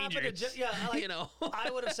if it happened to strangers. I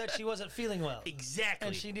would have said she wasn't feeling well. Exactly.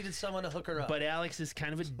 And she needed someone to hook her up. But Alex is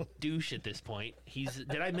kind of a douche at this point.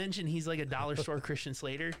 Did I mention he's like a dollar store Christian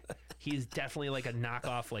Slater? He's definitely like a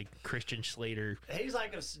knockoff like Christian Slater. He's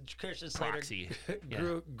like a Christian Slater. Proxy.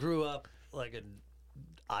 Grew up like in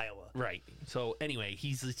Iowa. Right. So anyway,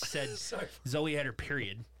 he's said Sorry. Zoe had her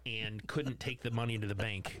period and couldn't take the money to the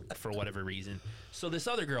bank for whatever reason. So this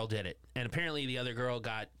other girl did it. And apparently the other girl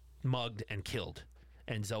got mugged and killed.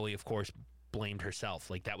 And Zoe, of course, blamed herself.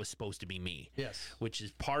 Like, that was supposed to be me. Yes. Which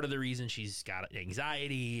is part of the reason she's got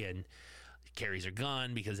anxiety and carries her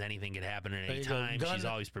gun because anything could happen at any you go. time. She's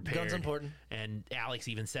always prepared. Gun's important. And Alex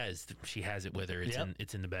even says she has it with her. It's Yep.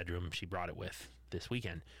 it's in the bedroom. She brought it with this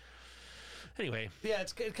weekend. Anyway, Yeah,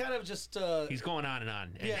 it's kind of just. he's going on and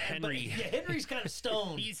on. And yeah, Henry, Henry's kind of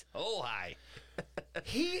stoned. he's so high.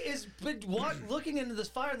 He is been looking into this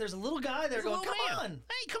fire, and there's a little guy there He's a going, little "Come man. on,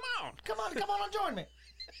 Hey, come on. come on, join me."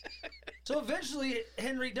 So eventually,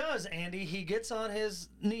 Henry does. Andy, he gets on his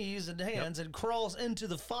knees and hands and crawls into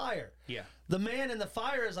the fire. Yeah. The man in the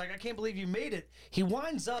fire is like, "I can't believe you made it." He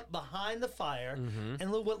winds up behind the fire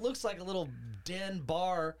and what looks like a little den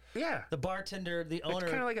bar. Yeah. The bartender, the It's owner.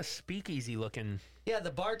 kind of like a speakeasy looking. Yeah,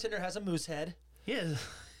 the bartender has a moose head. Yeah.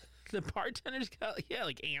 The bartender's got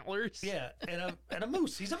like antlers. Yeah, and a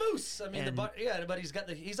moose. He's a moose. I mean, but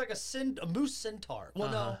he's like a moose centaur. Well,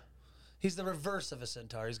 no, he's the reverse of a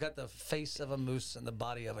centaur. He's got the face of a moose and the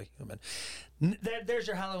body of a human. There's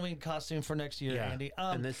your Halloween costume for next year, Andy.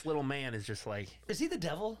 And this little man is just like, Is he the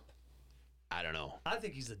devil? I don't know. I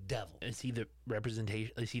think he's the devil. Is he the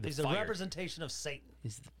representation? Is he the He's fire? a representation of Satan.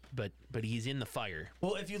 But he's in the fire.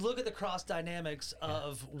 Well, if you look at the cross dynamics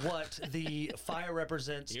of what the fire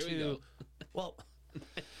represents Here we go. well,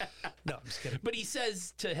 no, I'm just kidding. But he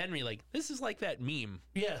says to Henry, like, this is like that meme.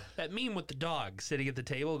 Yeah. That meme with the dog sitting at the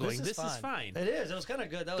table going, this is fine. It is. It was kind of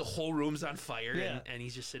good. That The was, whole room's on fire Yeah. and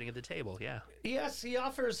he's just sitting at the table. Yeah. Yes, he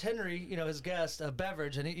offers Henry, his guest, a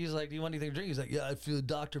beverage, and he's like, "Do you want anything to drink?" He's like, "Yeah, I feel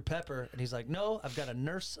Dr. Pepper," and he's like, "No, I've got a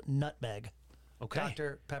Nurse Nutmeg." Okay.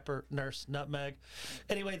 Dr. Pepper, Nurse Nutmeg.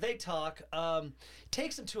 Anyway, they talk.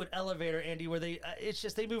 Takes them to an elevator, Andy, where they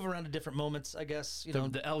move around to different moments, I guess.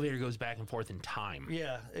 The elevator goes back and forth in time.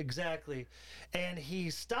 Yeah, exactly. And he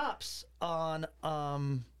stops on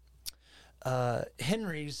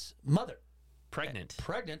Henry's mother, Pregnant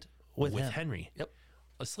with him. Henry. Yep.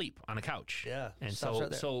 Asleep on a couch. Yeah, And stops right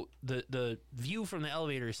there. so the view from the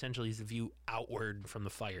elevator essentially is the view outward from the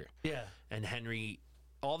fire. Yeah. And Henry,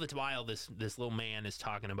 all the while, this little man is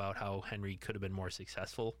talking about how Henry could have been more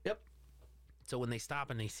successful. Yep. So when they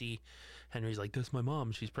stop and they see Henry's like, "This is my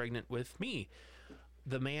mom. She's pregnant with me."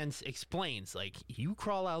 The man explains, like, "You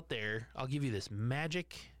crawl out there. I'll give you this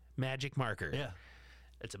magic marker. Yeah.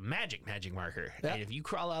 It's a magic marker. Yeah. And if you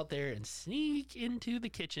crawl out there and sneak into the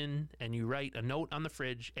kitchen and you write a note on the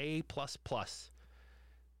fridge, A++,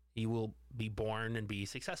 you will be born and be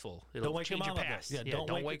successful. It'll Don't wake change your your mom up. past. Yeah,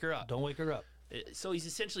 don't wake her up. Don't wake her up. So he's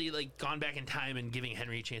essentially like gone back in time and giving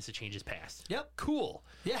Henry a chance to change his past. Yep. Cool.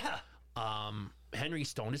 Yeah. Henry,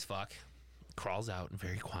 stoned as fuck, crawls out and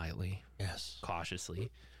very quietly, Yes.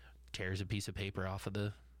 cautiously, tears a piece of paper off of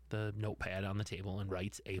the notepad on the table and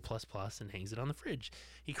writes A++ and hangs it on the fridge.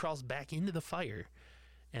 He crawls back into the fire,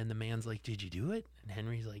 and the man's like, "Did you do it?" And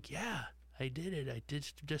Henry's like, "Yeah, I did it. I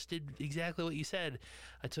just did exactly what you said.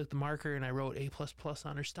 I took the marker and I wrote A++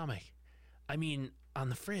 on her stomach. I mean, on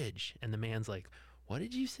the fridge." And the man's like, "What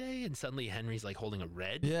did you say?" And suddenly Henry's like holding a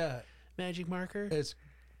red Yeah. magic marker.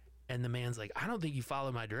 And the man's like, "I don't think you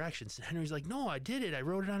followed my directions." And Henry's like, "No, I did it. I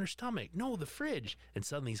wrote it on her stomach. No, the fridge." And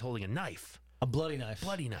suddenly he's holding a knife. A bloody knife.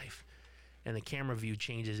 Bloody knife. And the camera view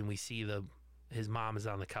changes and we see his mom is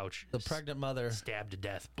on the couch. The pregnant mother. Stabbed to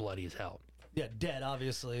death, bloody as hell. Yeah, dead,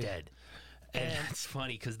 obviously. Dead. And it's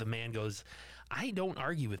funny because the man goes, "I don't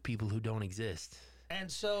argue with people who don't exist." And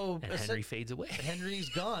so And Henry fades away. Henry's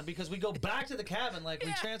gone because we go back to the cabin, like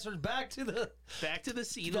we transferred back to the Back to the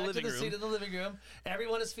seat, back the living to the room. seat of the living room.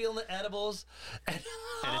 Everyone is feeling the edibles, and And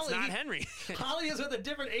Holly, it's not Henry. Holly is with a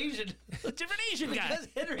different Asian. A different Asian guy. Because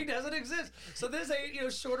Henry doesn't exist. So this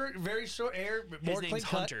shorter, very short hair, more name's clean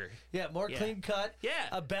cut. Hunter. Yeah, more Yeah. clean cut.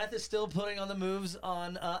 Yeah. Beth is still putting on the moves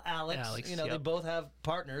on Alex. They yep. both have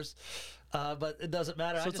partners, but it doesn't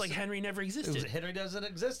matter. So it's like Henry never existed. Henry doesn't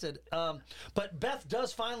existed. But Beth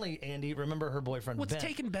does finally, Andy, remember her boyfriend What's Ben.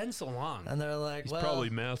 taking Ben so long? And they're like, He's well,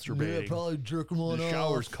 probably masturbating. Yeah, probably jerking one The off.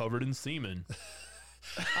 shower's covered in semen.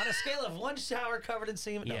 On a scale of one shower covered in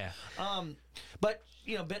semen. No. Yeah. But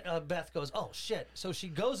Beth goes, "Oh shit!" So she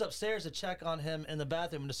goes upstairs to check on him in the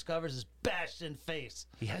bathroom and discovers his bashed in face.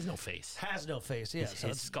 He has no face. Has no face. Yeah. So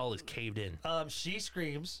His skull is caved in. she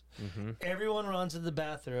screams. Everyone runs to the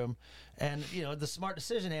bathroom, and the smart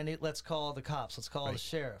decision, Andy. Let's call the cops. Let's call the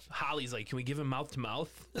sheriff. Holly's like, "Can we give him mouth to mouth?"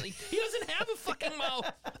 Like, he doesn't have a fucking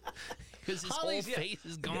mouth because his Holly's- whole face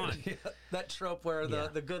is gone. Yeah, that trope where Yeah.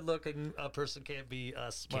 the good-looking person can't be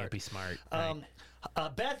smart. Can't be smart. Right.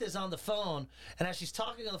 Beth is on the phone, and as she's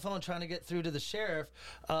talking on the phone, trying to get through to the sheriff,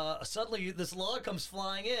 suddenly this log comes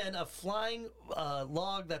flying in, a flying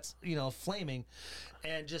log that's flaming,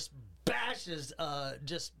 and just bashes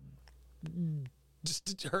just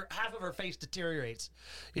her half of her face deteriorates.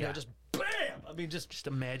 Yeah. Just bam. I mean, just Just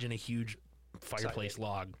imagine a huge fireplace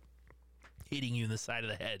log hitting you in the side of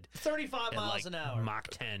the head. 35 at, miles like, an hour. Mach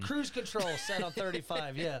 10. Cruise control set on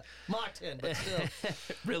 35. Yeah, Mach 10, but still.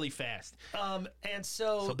 Really fast. And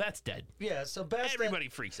so, So Beth's dead. yeah, so Beth's Everybody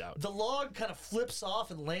freaks out. the log kind of flips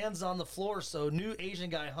off and lands on the floor. So new Asian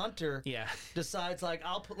guy Hunter Yeah. decides like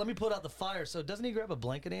let me put out the fire. So doesn't he grab a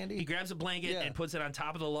blanket, Andy? He grabs a blanket Yeah. and puts it on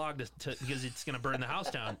top of the log because it's going to burn the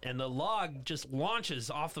house down. And the log just launches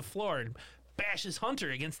off the floor and bashes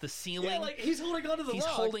Hunter against the ceiling. Yeah, like he's holding onto the He's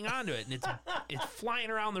log. holding onto it, and it's flying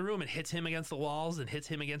around the room and hits him against the walls and hits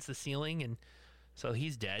him against the ceiling, and so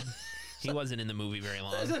he's dead. He wasn't in the movie very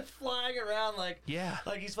long. Is it flying around like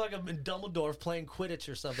he's fucking in Dumbledore playing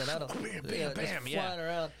Quidditch or something? I don't. Bam, yeah, bam, just bam, flying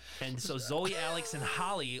around. And so Zoe, Alex, and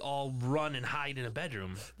Holly all run and hide in a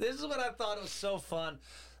bedroom. This is what I thought was so fun.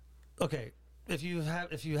 Okay, if you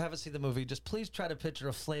haven't seen the movie, just please try to picture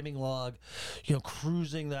a flaming log,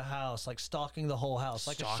 cruising the house, like stalking the whole house,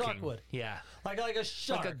 like a shark would. Yeah. Like a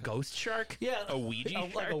shark. Like a ghost shark? Yeah. A Ouija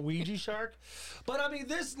shark? Like a Ouija shark. But I mean,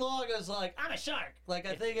 this log is like, I'm a shark. Like,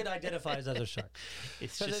 I think it identifies as a shark.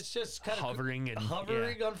 It's just kind hovering of and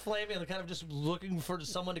hovering on flaming and kind of just looking for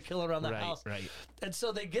someone to kill around the house. Right. And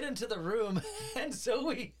so they get into the room, and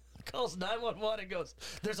Zoe calls 911 and goes,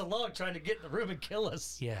 "There's a log trying to get in the room and kill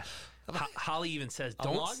us." Yeah. Holly even says,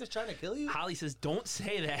 A log is trying to kill you? Holly says, "Don't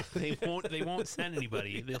say that. They won't send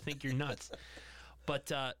anybody. They'll think you're nuts."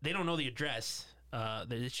 But they don't know the address. They're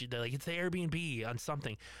like, it's the Airbnb on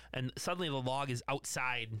something, and suddenly the log is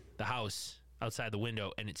outside the house, outside the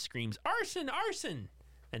window, and it screams, "Arson! Arson!"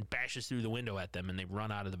 and bashes through the window at them, and they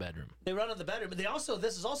run out of the bedroom. They run out of the bedroom. But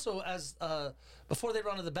this is also as before they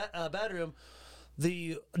run out of the bedroom.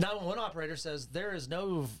 The 911 operator says there is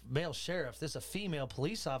no male sheriff. There's a female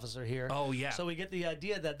police officer here. Oh, yeah. So we get the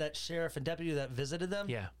idea that sheriff and deputy that visited them,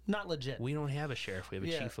 not legit. We don't have a sheriff. We have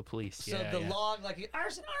a chief of police. So the log, like,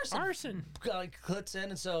 arson, clicks in,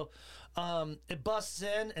 and so it busts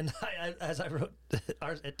in, and as I wrote,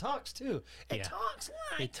 it talks too. It talks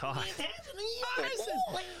like it talks. Arson.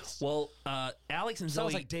 Well, Alex and Zoe.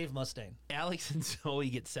 Sounds like Dave Mustaine. Alex and Zoe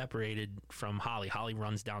get separated from Holly. Holly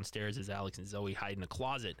runs downstairs as Alex and Zoe hide in a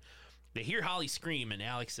closet. They hear Holly scream, and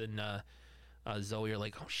Alex and Zoe are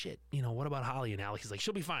like, "Oh shit, what about Holly?" And Alex is like,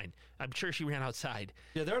 "She'll be fine. I'm sure she ran outside."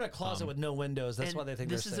 Yeah, they're in a closet with no windows. That's why they think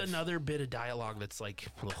this they're is safe. another bit of dialogue that's like,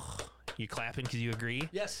 ugh. You clapping because you agree?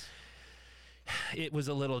 Yes. It was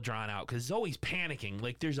a little drawn out because Zoe's panicking.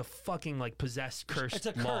 Like, there's a fucking, like, possessed,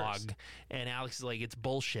 cursed log. And Alex is like, it's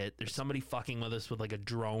bullshit. There's somebody fucking with us with, like, a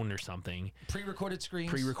drone or something. Pre-recorded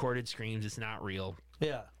screams. It's not real.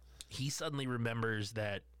 Yeah. He suddenly remembers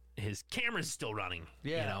that his camera's still running.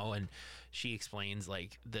 And she explains,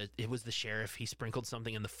 like, that it was the sheriff. He sprinkled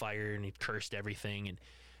something in the fire and he cursed everything.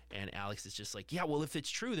 And Alex is just like, yeah, well, if it's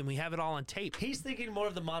true, then we have it all on tape. He's thinking more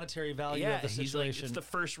of the monetary value of the situation. He's like, it's the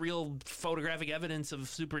first real photographic evidence of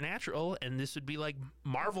supernatural, and this would be like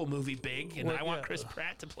Marvel movie big, and I want Chris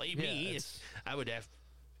Pratt to play me. I would have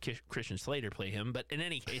Christian Slater play him, but in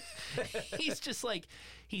any case, he's just like,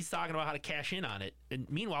 he's talking about how to cash in on it. And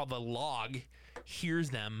meanwhile, the log hears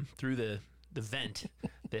them through the vent,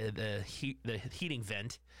 the heating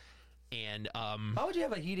vent. And why would you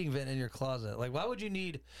have a heating vent in your closet? Like, why would you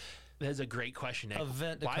need? That's a great question, Nick. A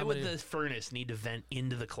vent to why come would in? the furnace need to vent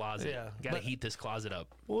into the closet? Yeah, Got to heat this closet up.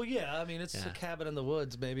 Well, yeah, I mean, it's a cabin in the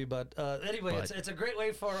woods, maybe, but anyway, it's a great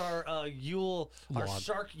way for our Yule, our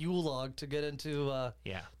shark Yule log to get into,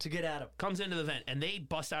 to get at him. Comes into the vent, and they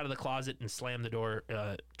bust out of the closet and slam the door,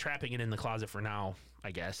 trapping it in the closet for now,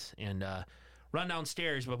 I guess, and run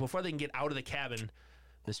downstairs. But before they can get out of the cabin,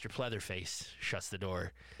 Mr. Pleatherface shuts the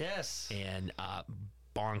door. Yes. And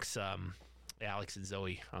bonks Alex and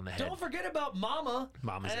Zoe on the head. Don't forget about Mama.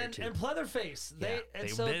 Mama's there too. And Pleatherface. They've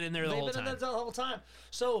been in there the whole time.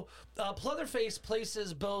 So Pleatherface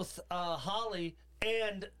places both Holly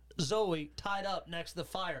and Zoe tied up next to the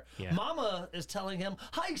fire. Yeah. Mama is telling him,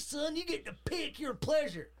 "Hi, son, you get to pick your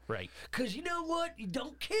pleasure. Right. Because you know what? You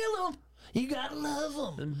don't kill them. You gotta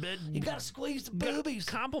love them. You gotta squeeze the boobies.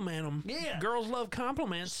 Compliment them. Yeah. Girls love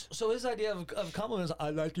compliments. So his idea of compliments,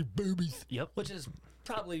 I like your boobies. Yep. Which is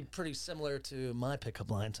probably pretty similar to my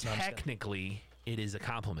pickup lines. Technically, it is a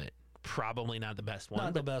compliment. Probably not the best one.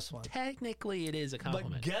 Not the best one. Technically, it is a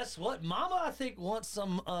compliment. But guess what? Mama, I think, wants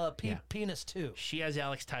some penis too. She has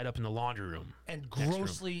Alex tied up in the laundry room. And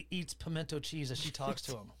grossly eats pimento cheese as she talks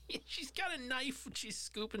to him. She's got a knife. She's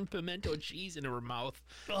scooping pimento cheese into her mouth.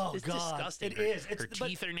 Oh, it's God. disgusting. It is. Her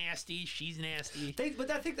teeth are nasty. She's nasty. But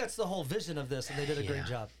I think that's the whole vision of this, and they did a great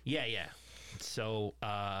job. Yeah. So,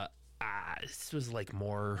 this was like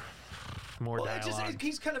more more Well, dialogue.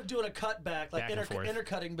 he's kind of doing a cutback, like Back and forth.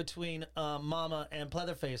 intercutting between Mama and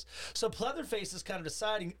Pleatherface. So Pleatherface is kind of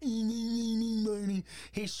deciding.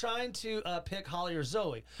 He's trying to pick Holly or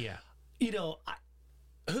Zoe. Yeah. You know, I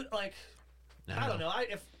don't know.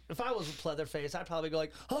 If I was with Pleatherface, I'd probably go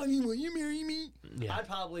like, "Honey, will you marry me?" Yeah. I'd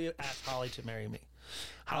probably ask Holly to marry me.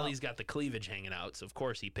 Holly's got the cleavage hanging out, so of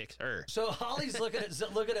course he picks her. So Holly's looking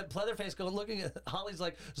at Pleatherface, looking at Holly's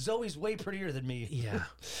like, "Zoe's way prettier than me." Yeah.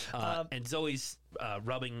 And Zoe's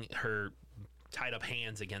rubbing her tied up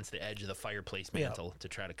hands against the edge of the fireplace mantle to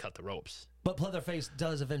try to cut the ropes. But Pleatherface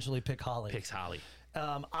does eventually pick Holly. Picks Holly.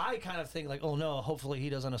 I kind of think like, oh no, hopefully he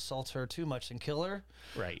doesn't assault her too much and kill her.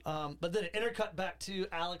 Right. But then it intercut back to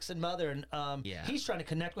Alex and Mother, and he's trying to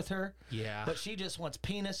connect with her. Yeah. But she just wants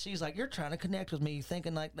penis. She's like, you're trying to connect with me,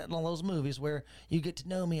 thinking like that in all those movies where you get to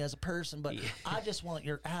know me as a person, but I just want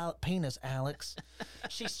your penis, Alex.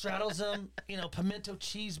 She straddles him, pimento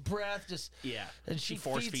cheese breath, just and she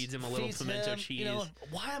force feeds him a little pimento cheese.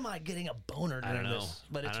 Why am I getting a boner during this?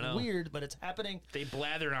 But it's weird, but it's happening. They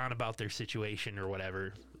blather on about their situation or whatever.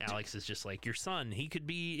 Alex is just like, your son, he could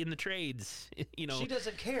be in the trades. She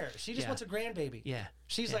doesn't care. She just wants a grandbaby. Yeah.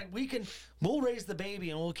 She's like, we'll raise the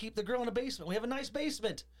baby and we'll keep the girl in the basement. We have a nice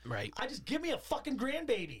basement. Right. I just give me a fucking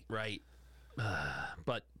grandbaby. Right.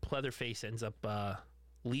 But Pleatherface ends up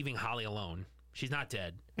leaving Holly alone. She's not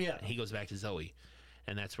dead. Yeah. He goes back to Zoe.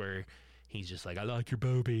 And that's where he's just like, I like your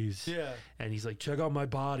boobies. Yeah. And he's like, check out my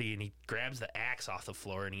body. And he grabs the axe off the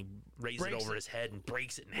floor and he raises it over his head and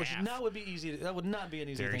breaks it in half. That would be easy. That would not be an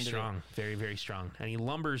easy Very thing strong. to do. Very, very strong. And he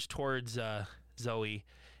lumbers towards Zoe.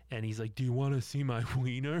 And he's like, do you want to see my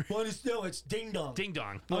wiener? No, it's ding dong. Ding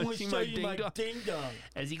dong. I want to show you my ding dong.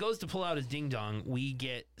 As he goes to pull out his ding dong, we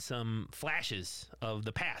get some flashes of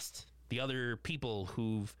the past. The other people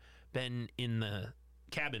who've been in the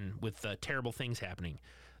cabin with terrible things happening.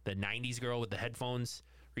 The 90s girl with the headphones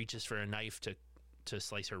reaches for a knife to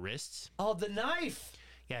slice her wrists. Oh, the knife.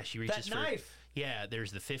 Yeah, she reaches for knife. Yeah,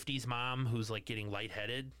 there's the 50s mom who's like getting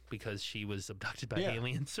lightheaded because she was abducted by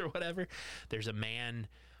aliens or whatever. There's a man,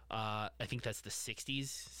 I think that's the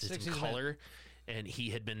 60s. It's in color. And he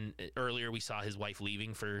had been, earlier we saw his wife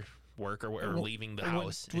leaving for work or leaving the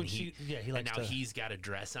house. And now he's got a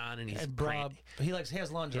dress on and he's he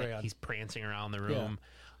has lingerie on. He's prancing around the room.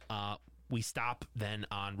 Yeah. We stop then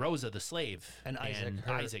on Rosa, the slave, and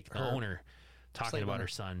Isaac, the owner, talking about her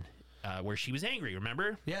son, where she was angry.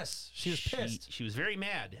 Remember? Yes, she was pissed. She was very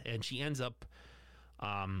mad, and she ends up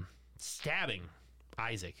stabbing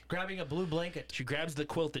Isaac, grabbing a blue blanket. She grabs the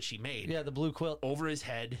quilt that she made. Yeah, the blue quilt over his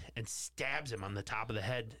head and stabs him on the top of the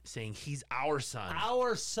head, saying, "He's our son.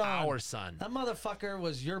 Our son. Our son. That motherfucker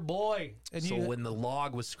was your boy." And so when the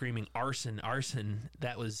log was screaming, "Arson, arson,"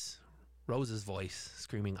 that was Rose's voice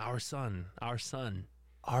screaming, "Our son, our son,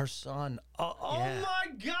 our son." Oh my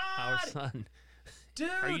God, our son, dude!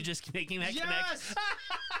 Are you just making that connection?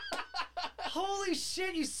 Holy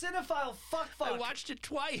shit, you cinephile fuck. I watched it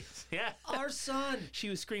twice. Yeah, our son. She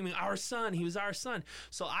was screaming, "Our son! He was our son!"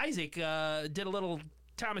 So Isaac did a little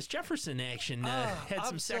Thomas Jefferson action. Had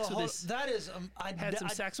some sex with his. That is, had some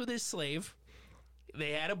sex with his slave.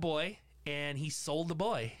 They had a boy, and he sold the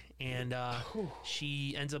boy. And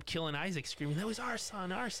she ends up killing Isaac, screaming, "That was our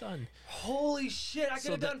son, our son!" Holy shit! I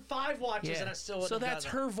could have done 5 watches, and I still wouldn't. So that's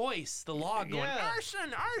her voice, the log going,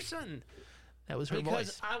 "Arson, arson." That was her voice.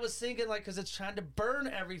 Because I was thinking, because it's trying to burn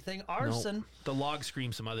everything, arson. No, the log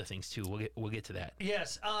screams some other things too. We'll get to that.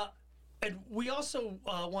 Yes, and we also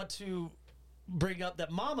want to bring up that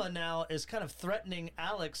Mama now is kind of threatening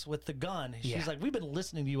Alex with the gun. She's like, "We've been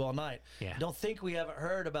listening to you all night. Don't think we haven't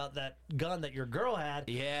heard about that gun that your girl had."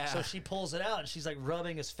 Yeah. So she pulls it out and she's like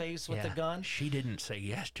rubbing his face with the gun. She didn't say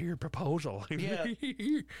yes to your proposal. Yeah.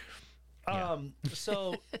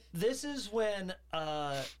 So this is when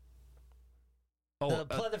the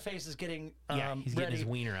Pleatherface is getting he's ready. Getting his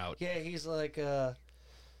wiener out. Yeah, he's like,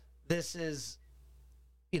 this is,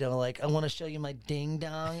 I want to show you my ding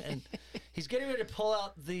dong, and he's getting ready to pull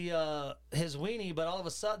out the his weenie, but all of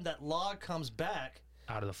a sudden that log comes back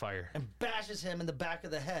out of the fire and bashes him in the back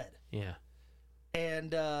of the head. Yeah,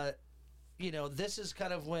 and this is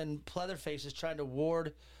kind of when Pleatherface is trying to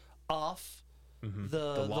ward off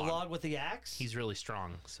the log with the axe. He's really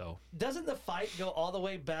strong, so doesn't the fight go all the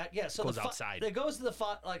way back? Yeah, so goes outside. It goes to the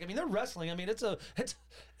fight. They're wrestling. I mean, it's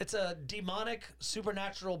a demonic,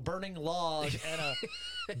 supernatural burning log and a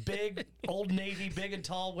big Old Navy, big and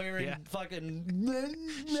tall, wearing fucking.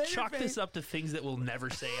 Chalk this up to things that we'll never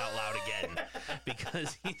say out loud again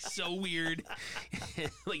because he's so weird.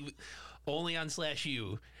 Only on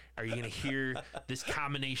 /U are you gonna hear this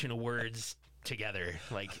combination of words together,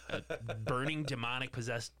 like a burning demonic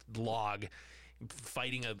possessed log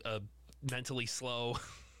fighting a mentally slow,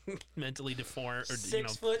 mentally deformed, or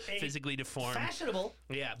 6'8", physically deformed, fashionable.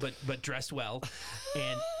 yeah, but dressed well.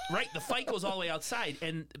 And the fight goes all the way outside,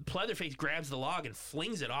 and Pleatherface grabs the log and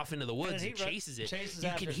flings it off into the woods and chases it. You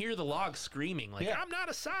after. can hear the log screaming like, "I'm not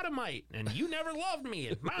a sodomite, and you never loved me,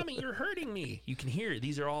 and mommy, you're hurting me." You can hear it.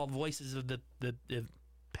 These are all voices of the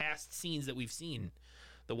past scenes that we've seen,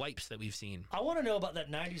 the wipes that we've seen. I want to know about that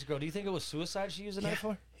 '90s girl. Do you think it was suicide she used a knife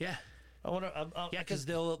for? Yeah. I wonder. Because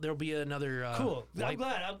there'll be another. Cool. Wipe. I'm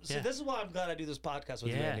glad. See, this is why I'm glad I do this podcast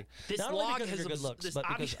with you, Andy. This Not log only because has of your good looks, but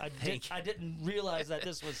because I didn't realize that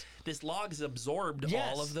this was. This log has absorbed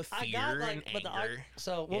all of the fear and anger.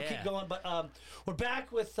 So we'll keep going, but we're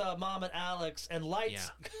back with Mom and Alex, and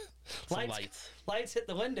lights. Lights hit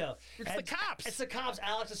the window. It's the cops. It's the cops.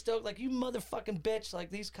 Alex is stoked, like, you motherfucking bitch.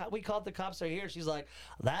 Like, these we called the cops are here. She's like,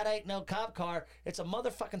 that ain't no cop car. It's a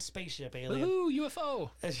motherfucking spaceship, alien. Woohoo,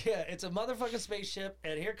 UFO. Yeah, it's a motherfucking spaceship,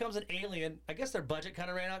 and here comes an alien. I guess their budget kind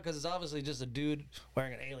of ran out because it's obviously just a dude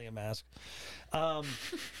wearing an alien mask.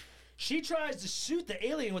 She tries to shoot the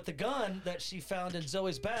alien with the gun that she found in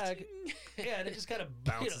Zoe's bag. Yeah, and it just kind of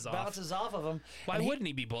bounces off of him. Why wouldn't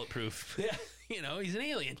he be bulletproof? Yeah. He's an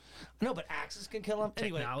alien. No, but axes can kill him.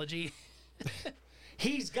 Technology. Anyway,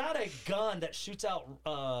 he's got a gun that shoots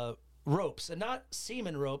out ropes, and not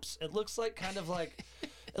semen ropes. It looks like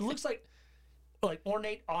it looks like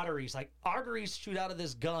ornate arteries. Like arteries shoot out of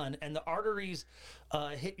this gun, and the arteries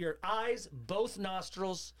hit your eyes, both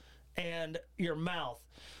nostrils, and your mouth.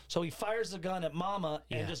 So he fires the gun at Mama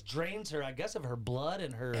and just drains her, I guess, of her blood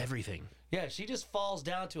and her everything. Yeah, she just falls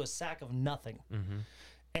down to a sack of nothing. Mm-hmm.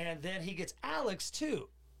 And then he gets Alex too.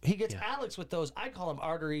 He gets Alex with those, I call them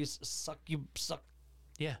arteries, suck tubes.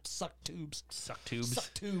 Suck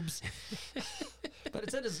tubes. But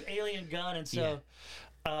it's in his alien gun, and so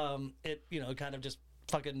it kind of just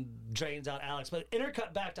fucking drains out Alex. But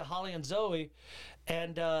intercut back to Holly and Zoe,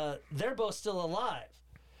 and they're both still alive.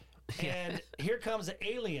 And here comes the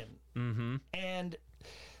alien. Mm-hmm. And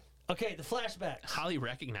okay, the flashbacks. Holly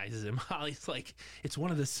recognizes him. Holly's like, it's one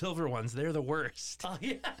of the silver ones. They're the worst. Oh,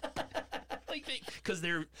 yeah. Because they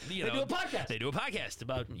do a podcast. They do a podcast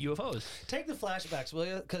about UFOs. Take the flashbacks, will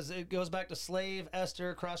you? Because it goes back to Slave,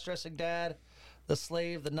 Esther, cross-dressing dad, the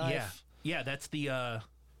slave, the knife. Yeah, that's the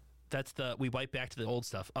we wipe back to the old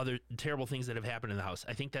stuff. Other terrible things that have happened in the house.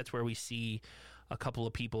 I think that's where we see a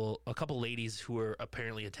couple ladies who are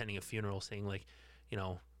apparently attending a funeral saying, like,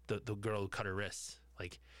 the girl who cut her wrists.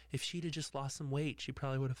 Like, if she'd have just lost some weight, she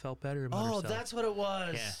probably would have felt better about herself. Oh, that's what it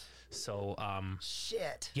was. Yeah. So,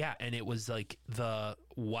 shit. Yeah, and it was like the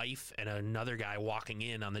wife and another guy walking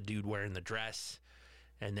in on the dude wearing the dress,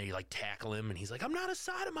 and they like tackle him, and he's like, "I'm not a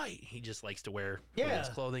sodomite." He just likes to wear women's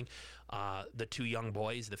clothing. The two young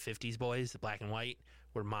boys, the 50s boys, the black and white,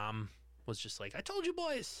 where Mom was just like, "I told you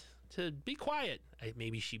boys to be quiet."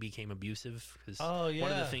 Maybe she became abusive because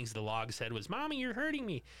one of the things the log said was, "Mommy, you're hurting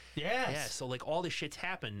me." Yes. Yeah. So like all this shit's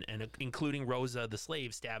happened, and including Rosa, the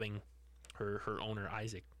slave, stabbing her owner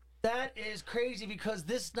Isaac. That is crazy because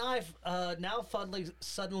this knife now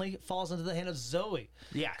suddenly falls into the hand of Zoe.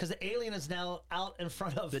 Yeah. Because the alien is now out in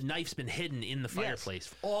front of... The knife's been hidden in the fireplace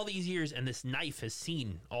for all these years, and this knife has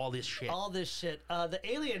seen all this shit. The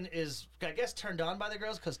alien is, I guess, turned on by the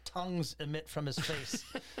girls because tongues emit from his face.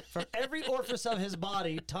 From every orifice of his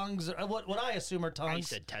body, tongues... What I assume are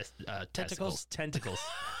tongues. I said tentacles. Tentacles.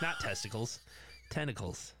 Not testicles.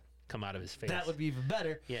 Tentacles come out of his face. That would be even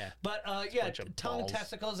better. Yeah. But tongue, balls.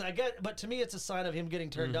 Testicles, I get. But to me, it's a sign of him getting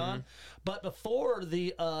turned on. But before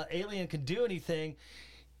the alien can do anything,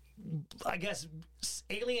 I guess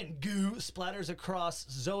alien goo splatters across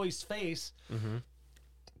Zoe's face. Mm-hmm.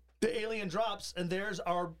 The alien drops, and there's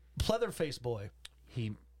our Pleatherface boy.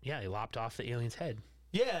 He lopped off the alien's head.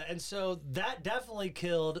 Yeah, and so that definitely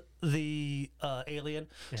killed the alien.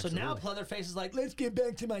 Absolutely. So now Pleatherface is like, let's get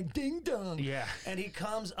back to my ding-dong. Yeah. And he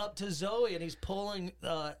comes up to Zoe, and he's pulling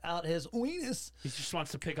out his weenus. He just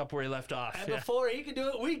wants to pick up where he left off. And before he can do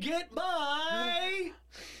it, we get my...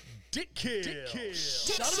 Dick kill.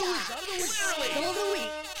 Shot of the week. Dick shot of the week.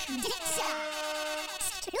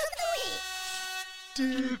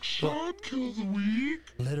 Dick shot kill the week.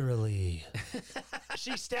 Literally.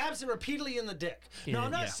 She stabs him repeatedly in the dick. No,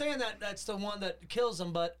 I'm not saying that that's the one that kills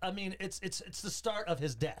him, but I mean it's the start of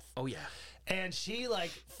his death. Oh yeah. And she like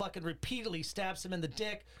fucking repeatedly stabs him in the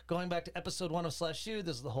dick. Going back to episode 1 of Slash U,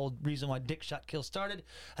 this is the whole reason why Dick Shot Kill started.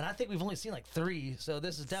 And I think we've only seen like 3, so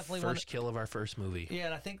this is definitely First kill of our first movie. Yeah,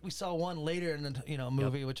 and I think we saw one later in the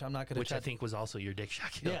movie, which I'm not going to. Which I think was also your Dick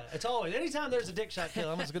Shot Kill. Yeah, it's always anytime there's a Dick Shot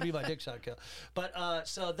Kill, it's going to be my Dick Shot Kill. But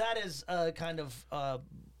so that is kind of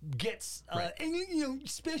gets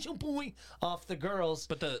special point off the girls.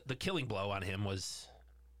 But the killing blow on him was.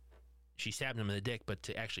 She stabbed him in the dick, but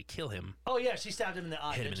to actually kill him. Oh yeah, she stabbed him in the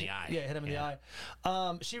eye. Hit him in the eye. Yeah, hit him in the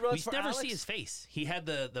eye. She runs for never Alex. see his face. He had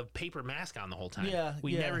the paper mask on the whole time. Yeah,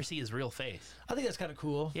 we yeah. never see his real face. I think that's kind of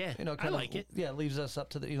cool. Yeah, kind I like it. Yeah, leaves us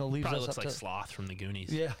up to the leaves Probably us looks up like to Sloth from the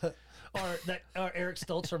Goonies. yeah, or Eric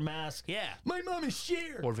Stoltz or Mask. Yeah. My mom is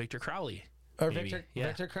Cher. Or Victor Crowley. Or maybe.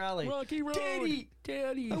 Victor Crowley. Rocky Road.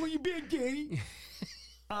 Daddy. How are you big, Daddy?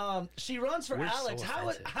 She runs for We're so Alex.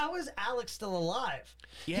 offensive. How is Alex still alive?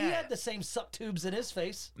 Yeah. He had the same suck tubes in his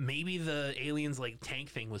face. Maybe the alien's like tank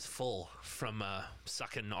thing was full from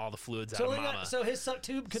sucking all the fluids out of Mama. So his suck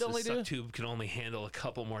tube could only his suck tube could only handle a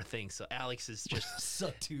couple more things. So Alex is just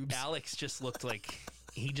suck tubes. Alex just looked like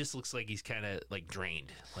he just looks like he's kind of like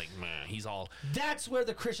drained. Like man, he's all That's where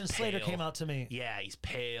the Christian Slater pale. came out to me. Yeah, he's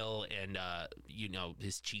pale and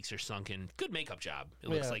his cheeks are sunken. Good makeup job. It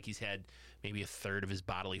looks Yeah. like he's had maybe a third of his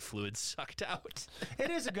bodily fluids sucked out. It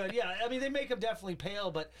is a good, yeah. I mean, they make him definitely pale,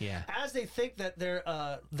 but Yeah. as they think that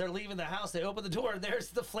they're leaving the house, they open the door. And there's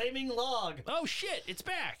the Flaming Log. Oh shit, it's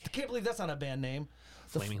back. I can't believe that's not a band name.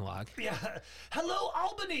 Flaming Log. Yeah. Hello,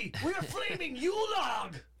 Albany. We're Flaming Yule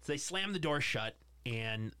Log. So they slam the door shut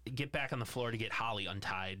and get back on the floor to get Holly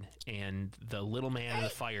untied, and the little man in the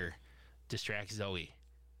fire distracts Zoe.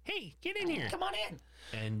 Hey, get in here. Come on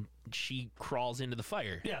in. And she crawls into the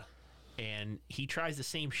fire. Yeah. And he tries the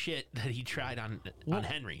same shit that he tried on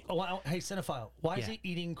Henry. Oh, hey, Cinephile. Why is Yeah. he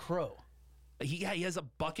eating crow? He has a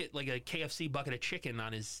bucket, like a KFC bucket of chicken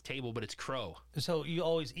on his table, but it's crow. So you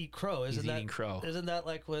always eat crow, isn't that? eating crow. Isn't that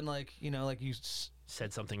like when, like you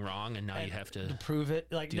Said something wrong, and now you have to. prove it?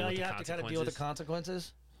 Like deal now with you the have to kind of deal with the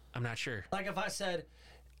consequences. I'm not sure. Like if I said,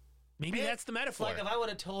 Maybe that's the metaphor. like if I would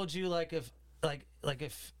have told you, like if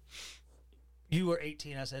you were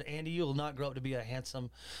 18, I said, Andy, you will not grow up to be a handsome,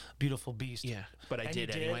 beautiful beast. Yeah, but I And you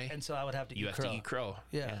did anyway. and so I would have to You eat have crow. to eat crow.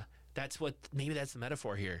 Yeah. Maybe that's the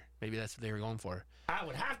metaphor here. Maybe that's what they were going for. I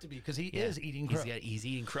would have to be because he Yeah. is eating crow. He's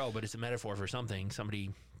eating crow, but it's a metaphor for something.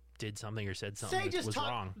 Somebody did something or said something that was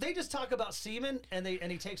wrong. They just talk about semen, and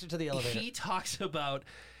he takes her to the elevator. He talks about,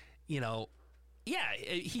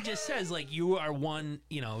 he just says like you are one.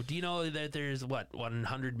 Do you know that there's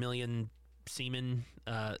 100 million semen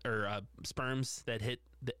or sperms that hit?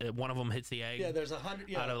 One of them hits the egg. Yeah, there's 100.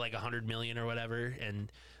 Yeah. Out of like 100 million or whatever,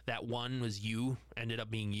 and that one was you. Ended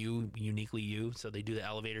up being you, uniquely you. So they do the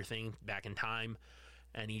elevator thing back in time,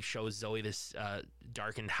 and he shows Zoe this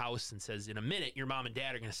darkened house and says, "In a minute, your mom and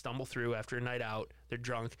dad are going to stumble through after a night out. They're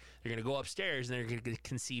drunk. They're going to go upstairs and they're going to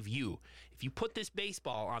conceive you. If you put this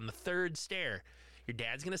baseball on the 3rd stair, your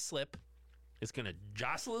dad's going to slip. It's going to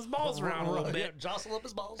jostle his balls around a little Yeah, bit." jostle up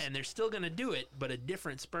his balls. And they're still going to do it, but a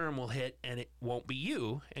different sperm will hit, and it won't be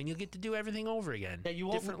you, and you'll get to do everything over again. Yeah, you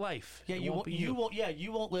won't- different life. Yeah, It you won't. be You won't. Yeah,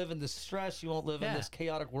 you won't live in this stress. You won't live in Yeah. this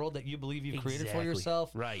chaotic world that you believe you've created for Exactly.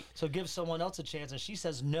 yourself. Right. So give someone else a chance, and she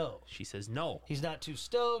says no. She says no. He's not too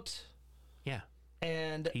stoked, Yeah,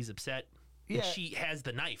 and he's upset. Yeah. And she has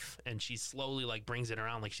the knife, and she slowly like brings it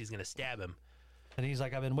around like she's going to stab him. he's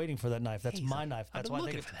like, "I've been waiting for that knife. That's He's my like, knife. "I've That's been why I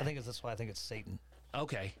looking think. for I think it's that's why I think it's Satan."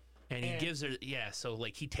 Okay. And he And- gives her, so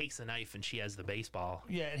like he takes the knife and she has the baseball.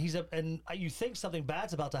 Yeah, and you think something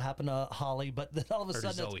bad's about to happen to Holly, but then all of a to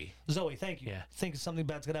sudden it's- Zoe. Zoe, thank you. Yeah. Think something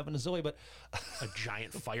bad's gonna happen to Zoe, but A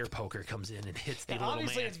giant fire poker comes in and hits the little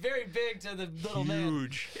obviously man. it's very big to the little man.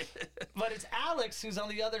 Huge. But it's Alex who's on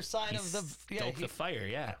the other side of the Stoked the fire,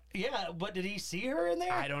 yeah. yeah. But did he see her in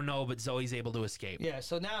there? I don't know, but Zoe's able to escape. Yeah.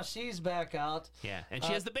 So now she's back out. Yeah, and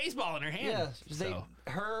she has the baseball in her hand. Yeah. So,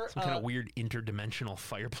 Her some kind of weird interdimensional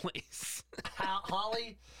fireplace.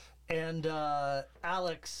 Holly and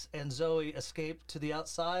Alex and Zoe escape to the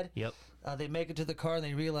outside. Yep. They make it to the car and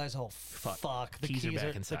they realize, oh fuck, the Keys are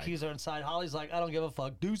back inside. The keys are inside. Holly's like, I don't give a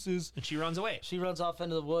fuck, deuces. And she runs away. She runs off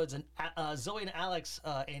into the woods, and Zoe and Alex,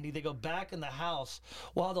 Andy, they go back in the house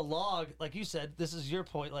while the log, like you said, this is your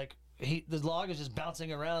point, like the log is just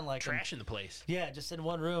bouncing around like Trash in the place. yeah, just in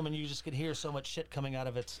one room, and you just could hear so much shit coming out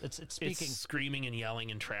of it. It's speaking. It's screaming and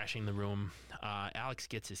yelling and trashing the room. Alex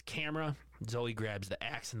gets his camera. Zoe grabs the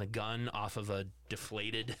axe and the gun off of a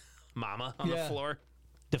deflated mama on the Yeah. floor.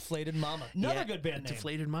 Deflated Mama, another Yeah, good band name.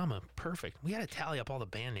 Deflated Mama. Perfect. We got to tally up all the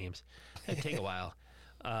band names. It'd take a while.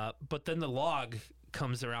 But then the log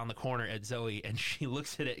comes around the corner at Zoe, and she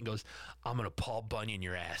looks at it and goes, "I'm gonna Paul Bunyan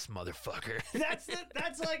your ass, motherfucker." That's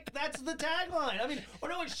the tagline. I mean, or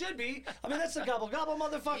no, it should be. I mean, that's the gobble gobble,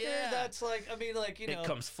 motherfucker. Yeah. That's like, I mean, like, you know. It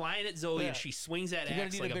comes flying at Zoe, Yeah. and she swings that You're gonna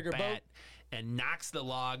axe need like a a bigger bat boat? and knocks the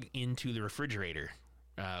log into the refrigerator.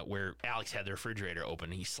 Where Alex had the refrigerator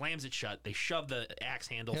open. He slams it shut. They shove the axe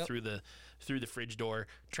handle Yep. through the fridge door,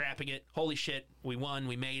 trapping it. Holy shit, we won,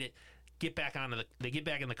 we made it. They get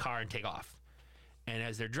back in the car and take off. And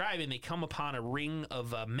as they're driving, they come upon a ring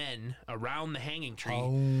of men around the hanging tree,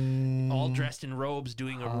 all dressed in robes,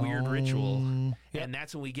 doing a weird ritual. Yep. And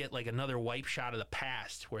that's when we get like another wipe shot of the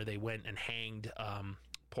past, where they went and hanged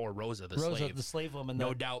poor Rosa, the slave. the slave woman.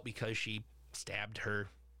 No doubt because she stabbed her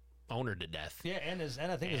owner to death. Yeah, and I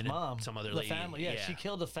think his And mom, some other the lady, family. Yeah, yeah. she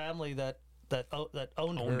killed a family that owned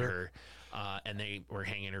Owned her. her, and they were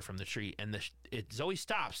hanging her from the tree. And Zoe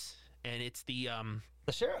stops, and it's the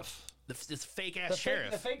sheriff. this fake ass The fake-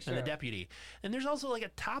 sheriff the fake and the sheriff. deputy. And there's also like a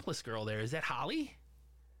topless girl there. Is that Holly?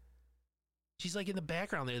 She's like in the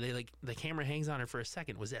background there. The camera hangs on her for a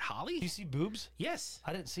second. Was it Holly? Do you see boobs? Yes.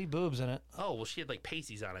 I didn't see boobs in it. Oh, well, she had like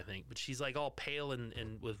pasties on, I think, but she's like all pale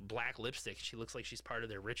and with black lipstick. She looks like she's part of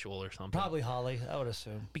their ritual or something. Probably Holly, I would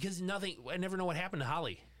assume. Because I never know what happened to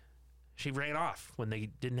Holly. She ran off when they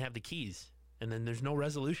didn't have the keys, and then there's no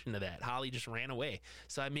resolution to that. Holly just ran away.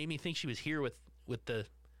 So it made me think she was here with the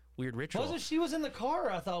weird ritual. Wasn't she was in the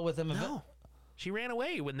car? I thought with him. No, she ran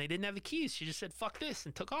away when they didn't have the keys. She just said "fuck this"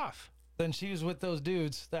 and took off. Then she was with those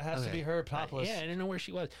dudes. That has to be her topless. Yeah, I didn't know where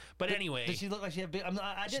she was. But anyway, Did she look like she had big?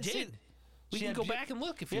 I she didn't see. did. We she can had go bu- back and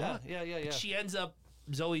look if you Yeah, want. yeah. She ends up.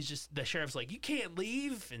 Zoe's just the sheriff's like, "You can't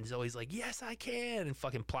leave," and Zoe's like, "Yes, I can," and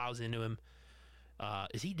fucking plows into him.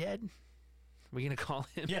 Is he dead? Are we gonna call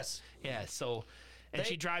him? Yes. Yeah. So, and They-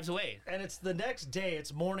 she drives away. And it's the next day.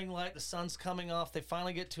 It's morning light. The sun's coming off. They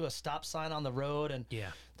finally get to a stop sign on the road, and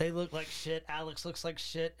Yeah. they look like shit. Alex looks like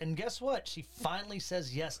shit. And guess what? She finally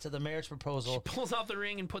says yes to the marriage proposal. Pulls off the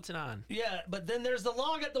ring and puts it on Yeah, but then there's the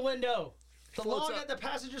log at the window. The Floats log up. at the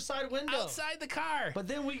passenger side window. outside the car, But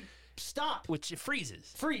then we stop. which it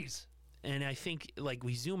freezes. Freeze. And I think like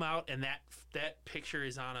we zoom out, and that picture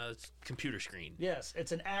is on a computer screen. Yes,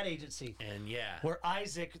 it's an ad agency. And yeah, Where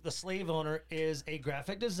Isaac, the slave owner, is a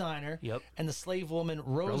graphic designer. Yep. And the slave woman,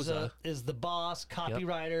 Rosa, is the boss,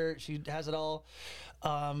 copywriter. She has it all.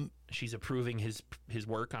 she's approving his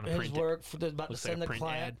work on a His print. work, about to Looks like send a the print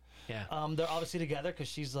client. ad. Yeah. They're obviously together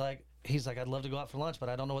because he's like, I'd love to go out for lunch, but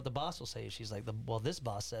I don't know what the boss will say. She's like, well, this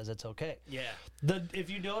boss says it's okay. Yeah. If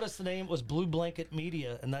you notice, the name was Blue Blanket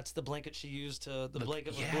Media, and that's the blanket she used to. The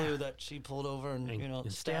blanket was yeah. blue that she pulled over and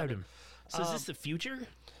And stabbed him. So is this the future?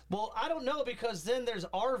 Well, I don't know because then there's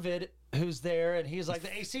Arvid who's there, and he's like,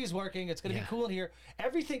 the AC's working. It's gonna Yeah. be cool in here.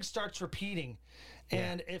 Everything starts repeating,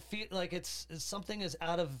 and it feels like it's something is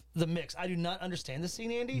out of the mix. I do not understand the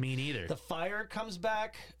scene, Andy. Me neither. The fire comes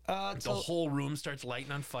back. The whole room starts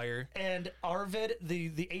lighting on fire. And Arvid,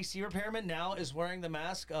 the AC repairman, now is wearing the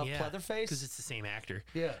mask of Leatherface. Because it's the same actor.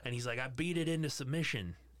 Yeah. And he's like, I beat it into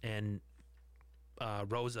submission. And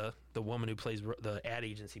Rosa, the woman who plays the ad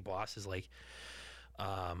agency boss, is like,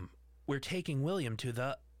 we're taking William to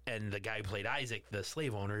the... And the guy who played Isaac, the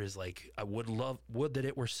slave owner, is like, I would that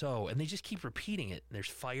it were so. And they just keep repeating it. There's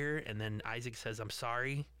fire, and then Isaac says, I'm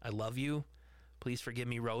sorry, I love you. Please forgive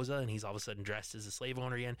me, Rosa. And he's all of a sudden dressed as a slave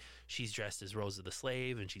owner again. She's dressed as Rosa the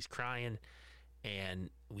slave, and she's crying. And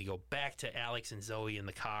we go back to Alex and Zoe in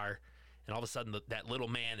the car, and all of a sudden that little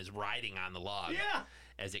man is riding on the log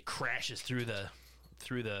as it crashes through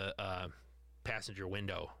the passenger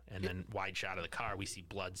window, and then wide shot of the car, we see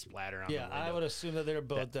blood splatter on the window. I would assume that they're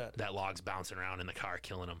both dead. That log's bouncing around in the car,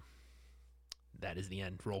 killing him. That is the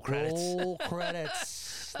end. Roll credits. Roll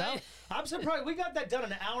credits. I'm surprised we got that done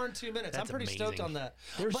in an hour and 2 minutes. That's I'm pretty stoked amazing. on that.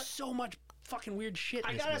 There's But so much fucking weird shit in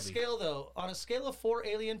I this got a movie. scale though. On a scale of 4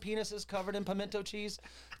 alien penises covered in pimento cheese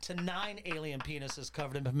to 9 alien penises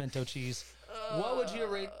covered in pimento cheese, what would you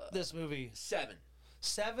rate this movie? 7.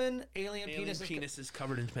 7 alien penises. Penises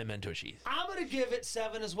covered in pimento cheese. I'm gonna give it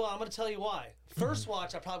 7 as well. I'm gonna tell you why. First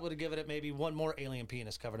watch, I probably would have given it maybe one more alien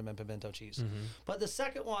penis covered in pimento cheese. But the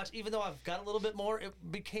second watch, even though I've got a little bit more, it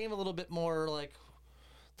became a little bit more like.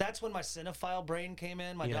 That's when my cinephile brain came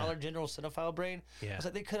in, my Dollar General cinephile brain. Yeah. I was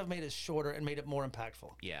like, they could have made it shorter and made it more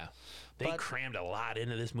impactful. Yeah. They But- crammed a lot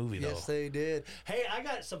into this movie, though. Yes, they did. Hey, I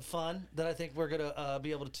got some fun that I think we're gonna be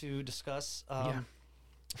able to discuss.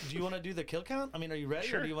 Do you want to do the kill count? I mean, are you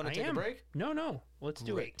ready, or do you want to take a break? No. Let's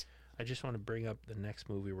do it. Great. I just want to bring up the next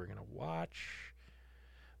movie we're going to watch.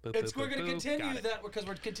 We're going to Got continue it. that because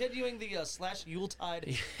we're continuing the / Yuletide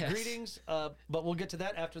Yes. greetings, but we'll get to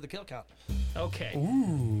that after the kill count. Okay.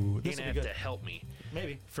 Ooh, You're this gonna will be have good. to help me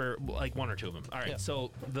Maybe. for like one or two of them. All right. Yeah.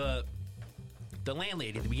 So the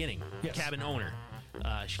landlady at the beginning, Yes. cabin owner,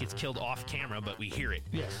 she gets killed off camera, but we hear it.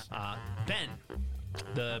 Yes. Ben,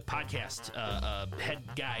 the podcast head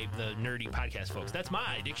guy, the nerdy podcast folks. That's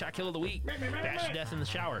my Dick Shot Kill of the Week. Bashed to death in the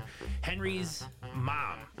shower. Henry's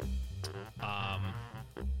mom.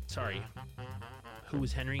 Sorry. Who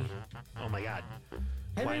was Henry? Oh my God.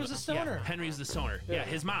 Henry was a stoner. Yeah, Henry was the stoner. Yeah,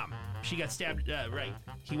 his mom. She got stabbed. Right.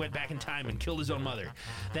 He went back in time and killed his own mother.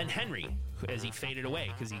 Then Henry, as he faded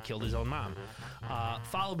away because he killed his own mom.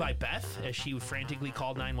 Followed by Beth, as she frantically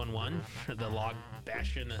called 911. The log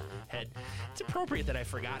bashed her in the head. It's appropriate that I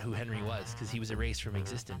forgot who Henry was because he was erased from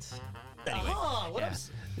existence. Anyway, What yeah.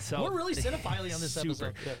 else? So We're really cinephile on this super.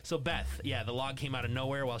 episode. Yeah. So Beth, the log came out of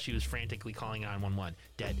nowhere while she was frantically calling 911.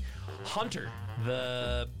 Dead. Hunter,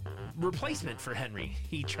 the replacement for Henry.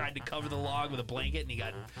 He tried to cover the log with a blanket and he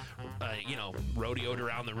got, rodeoed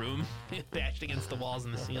around the room, bashed against the walls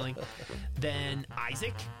and the ceiling. Then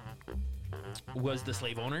Isaac was the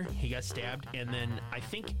slave owner. He got stabbed, and then I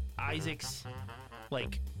think Isaac's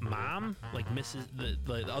mom, Mrs.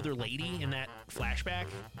 the other lady in that flashback,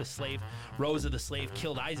 the slave, Rosa the slave,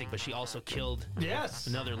 killed Isaac, but she also killed Yes.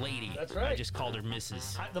 another lady. That's right. I just called her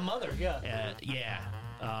Mrs. The mother, yeah.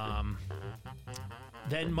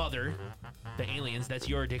 Then Mother, the aliens. That's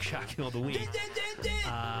your Dick Shot Kill of the Week.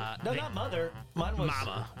 No, not mother. Mine was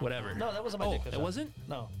Mama, whatever. No, that wasn't my dick. It wasn't.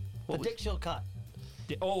 No. What The was- Dick Shield cut.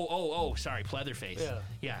 Sorry, Pleatherface.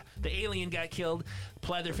 Yeah. The alien got killed.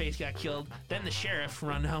 Pleatherface got killed. Then the sheriff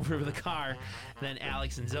run over with a car. Then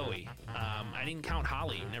Alex and Zoe. I didn't count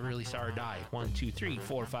Holly. Never really saw her die. 1, 2, 3,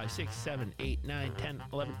 4, 5, 6, 7, 8, 9, 10,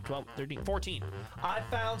 11, 12, 13, 14. I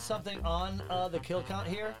found something on the kill count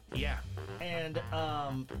here, Yeah. and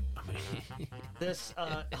this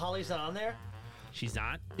Holly's not on there. She's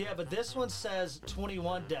not. Yeah, but this one says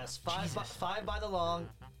 21 deaths. Five by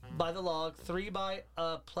the log, 3 by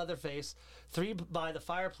Pleatherface, 3 by the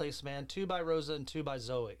fireplace man, 2 by Rosa, and 2 by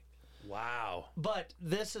Zoe. Wow. But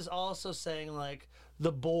this is also saying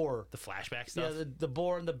the boar. The flashback stuff. Yeah, the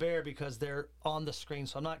boar and the bear because they're on the screen,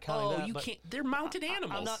 so I'm not counting that. you but can't. They're mounted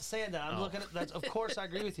animals. I'm not saying that. I'm looking at that. Of course, I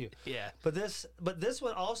agree with you. Yeah. But this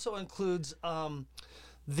one also includes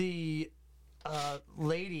the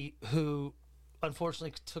lady who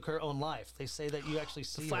unfortunately took her own life. They say that you actually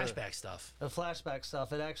see Flashback stuff. the flashback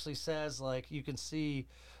stuff. It actually says you can see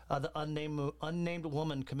the unnamed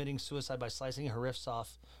woman committing suicide by slicing her wrists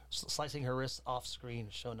off screen,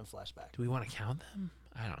 shown in flashback. Do we want to count them?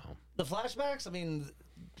 I don't know. The flashbacks, I mean,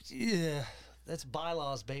 yeah, that's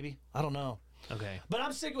bylaws, baby. I don't know. Okay. But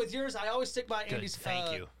I'm sticking with yours. I always stick by Andy's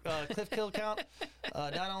Thank you. Cliff kill count,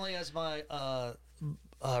 not only as my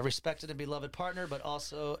respected and beloved partner, but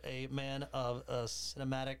also a man of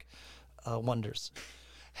cinematic wonders.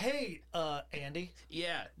 Hey, Andy.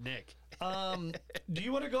 Yeah, Nick. Do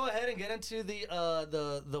you want to go ahead and get into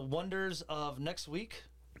the wonders of next week?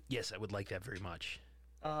 Yes, I would like that very much.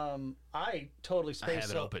 I totally spaced. I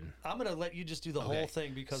have it open. I'm going to let you just do the whole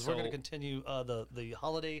thing because we're going to So- continue the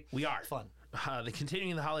holiday. We are. fun.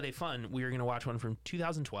 Continuing the holiday fun, we are going to watch one from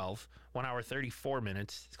 2012, 1 hour 34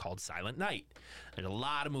 minutes. It's called Silent Night. There's a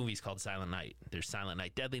lot of movies called Silent Night. There's Silent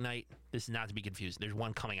Night, Deadly Night. This is not to be confused. There's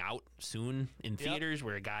one coming out soon in theaters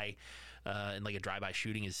where a guy in a drive-by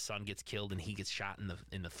shooting, his son gets killed and he gets shot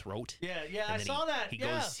in the throat. Yeah, And I then saw that.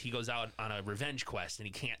 He goes out on a revenge quest and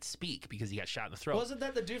he can't speak because he got shot in the throat. Wasn't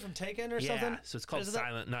that the dude from Taken or yeah, something? so it's called Isn't that-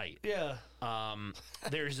 Silent Night. Yeah.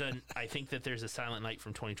 I think that there's a Silent Night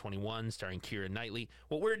from 2021 starring Keira Knightley.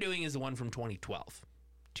 What we're doing is the one from 2012.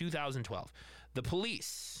 The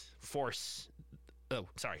police force. Oh,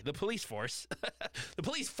 sorry. The police force. The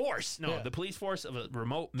police force of a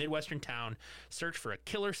remote Midwestern town search for a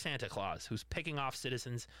killer Santa Claus who's picking off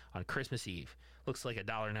citizens on Christmas Eve. Looks like a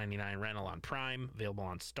 $1.99 rental on Prime, available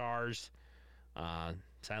on Stars.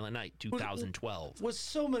 Silent Night 2012. With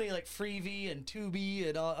so many Freevee and Tubi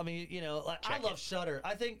and all, I mean, I love Shudder.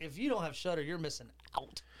 I think if you don't have Shudder, you're missing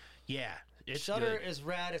out. Yeah. It's Shudder good. is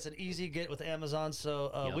rad. It's an easy get with Amazon.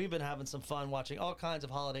 So we've been having some fun watching all kinds of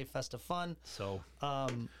holiday festive fun. So,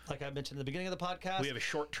 like I mentioned at the beginning of the podcast, we have a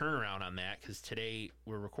short turnaround on that because today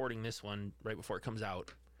we're recording this one right before it comes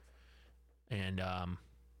out. And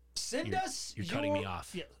send us. You're cutting me off.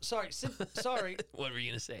 Yeah, sorry. Sorry. What were you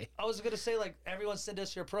gonna say? I was gonna say everyone send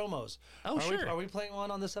us your promos. Oh, sure. Are we playing one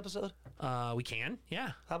on this episode? We can.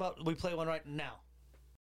 Yeah. How about we play one right now?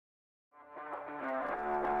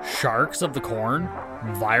 Sharks of the Corn,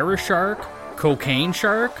 Virus Shark, Cocaine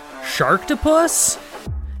Shark, Sharktopus?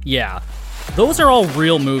 Yeah, those are all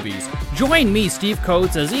real movies. Join me, Steve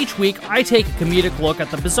Coates, as each week I take a comedic look at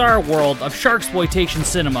the bizarre world of sharksploitation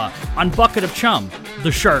cinema on Bucket of Chum,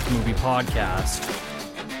 the Shark Movie Podcast.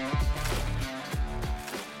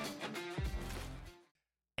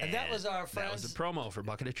 And that was our That was friends the promo for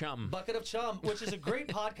Bucket of Chum. Bucket of Chum, which is a great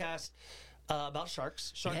podcast about shark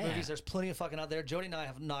movies. There's plenty of fucking out there. Jody and I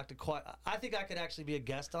have knocked it quite. I think I could actually be a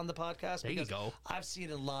guest on the podcast. There you because go. I've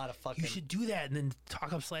seen a lot of fucking. You should do that and then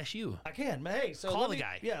talk up /you. I can. Hey, so Call let the me,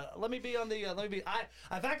 guy. Yeah, let me be on the. Let me be.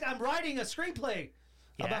 In fact, I'm writing a screenplay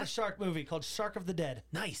about a shark movie called Shark of the Dead.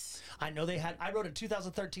 Nice. I know they had. I wrote it in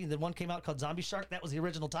 2013. Then one came out called Zombie Shark. That was the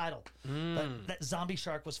original title. But that Zombie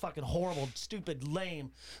Shark was fucking horrible, stupid,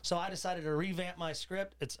 lame. So I decided to revamp my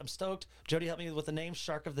script. I'm stoked. Jody helped me with the name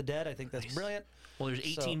Shark of the Dead. I think that's brilliant. Well, there's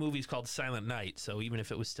 18 movies called Silent Night, so even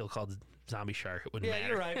if it was still called Zombie Shark, it wouldn't matter. Yeah,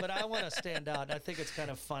 you're right, but I want to stand out. I think it's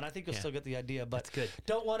kind of fun. I think you'll still get the idea, but That's good.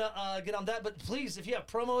 Don't want to get on that. But please, if you have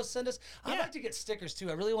promos, send us. I'd like to get stickers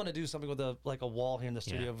too. I really want to do something with a wall here in the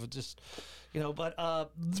studio of just,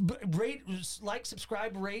 But rate, like,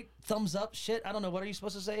 subscribe, rate, thumbs up, shit. I don't know. What are you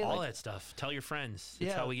supposed to say? All that stuff. Tell your friends.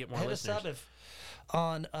 That's how we get more hit listeners. us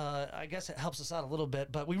up I guess it helps us out a little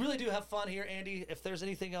bit, but we really do have fun here, Andy. If there's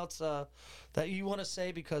anything else that you want to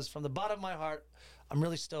say, because from the bottom of my heart, I'm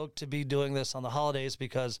really stoked to be doing this on the holidays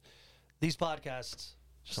because these podcasts,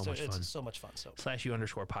 So much fun. It's so much fun. So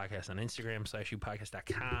 /u_podcast on Instagram,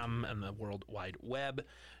 /upodcast.com and the World Wide Web.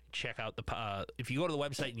 Check out if you go to the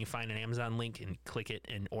website and you find an Amazon link and click it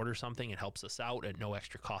and order something, it helps us out at no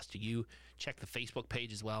extra cost to you. Check the Facebook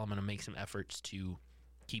page as well. I'm going to make some efforts to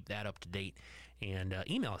keep that up to date. And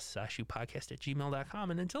email us,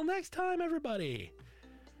 /upodcast@gmail.com. And until next time, everybody,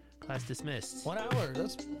 class dismissed. 1 hour.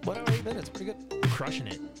 That's 1 hour, 8 minutes. Pretty good. Crushing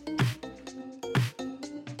it.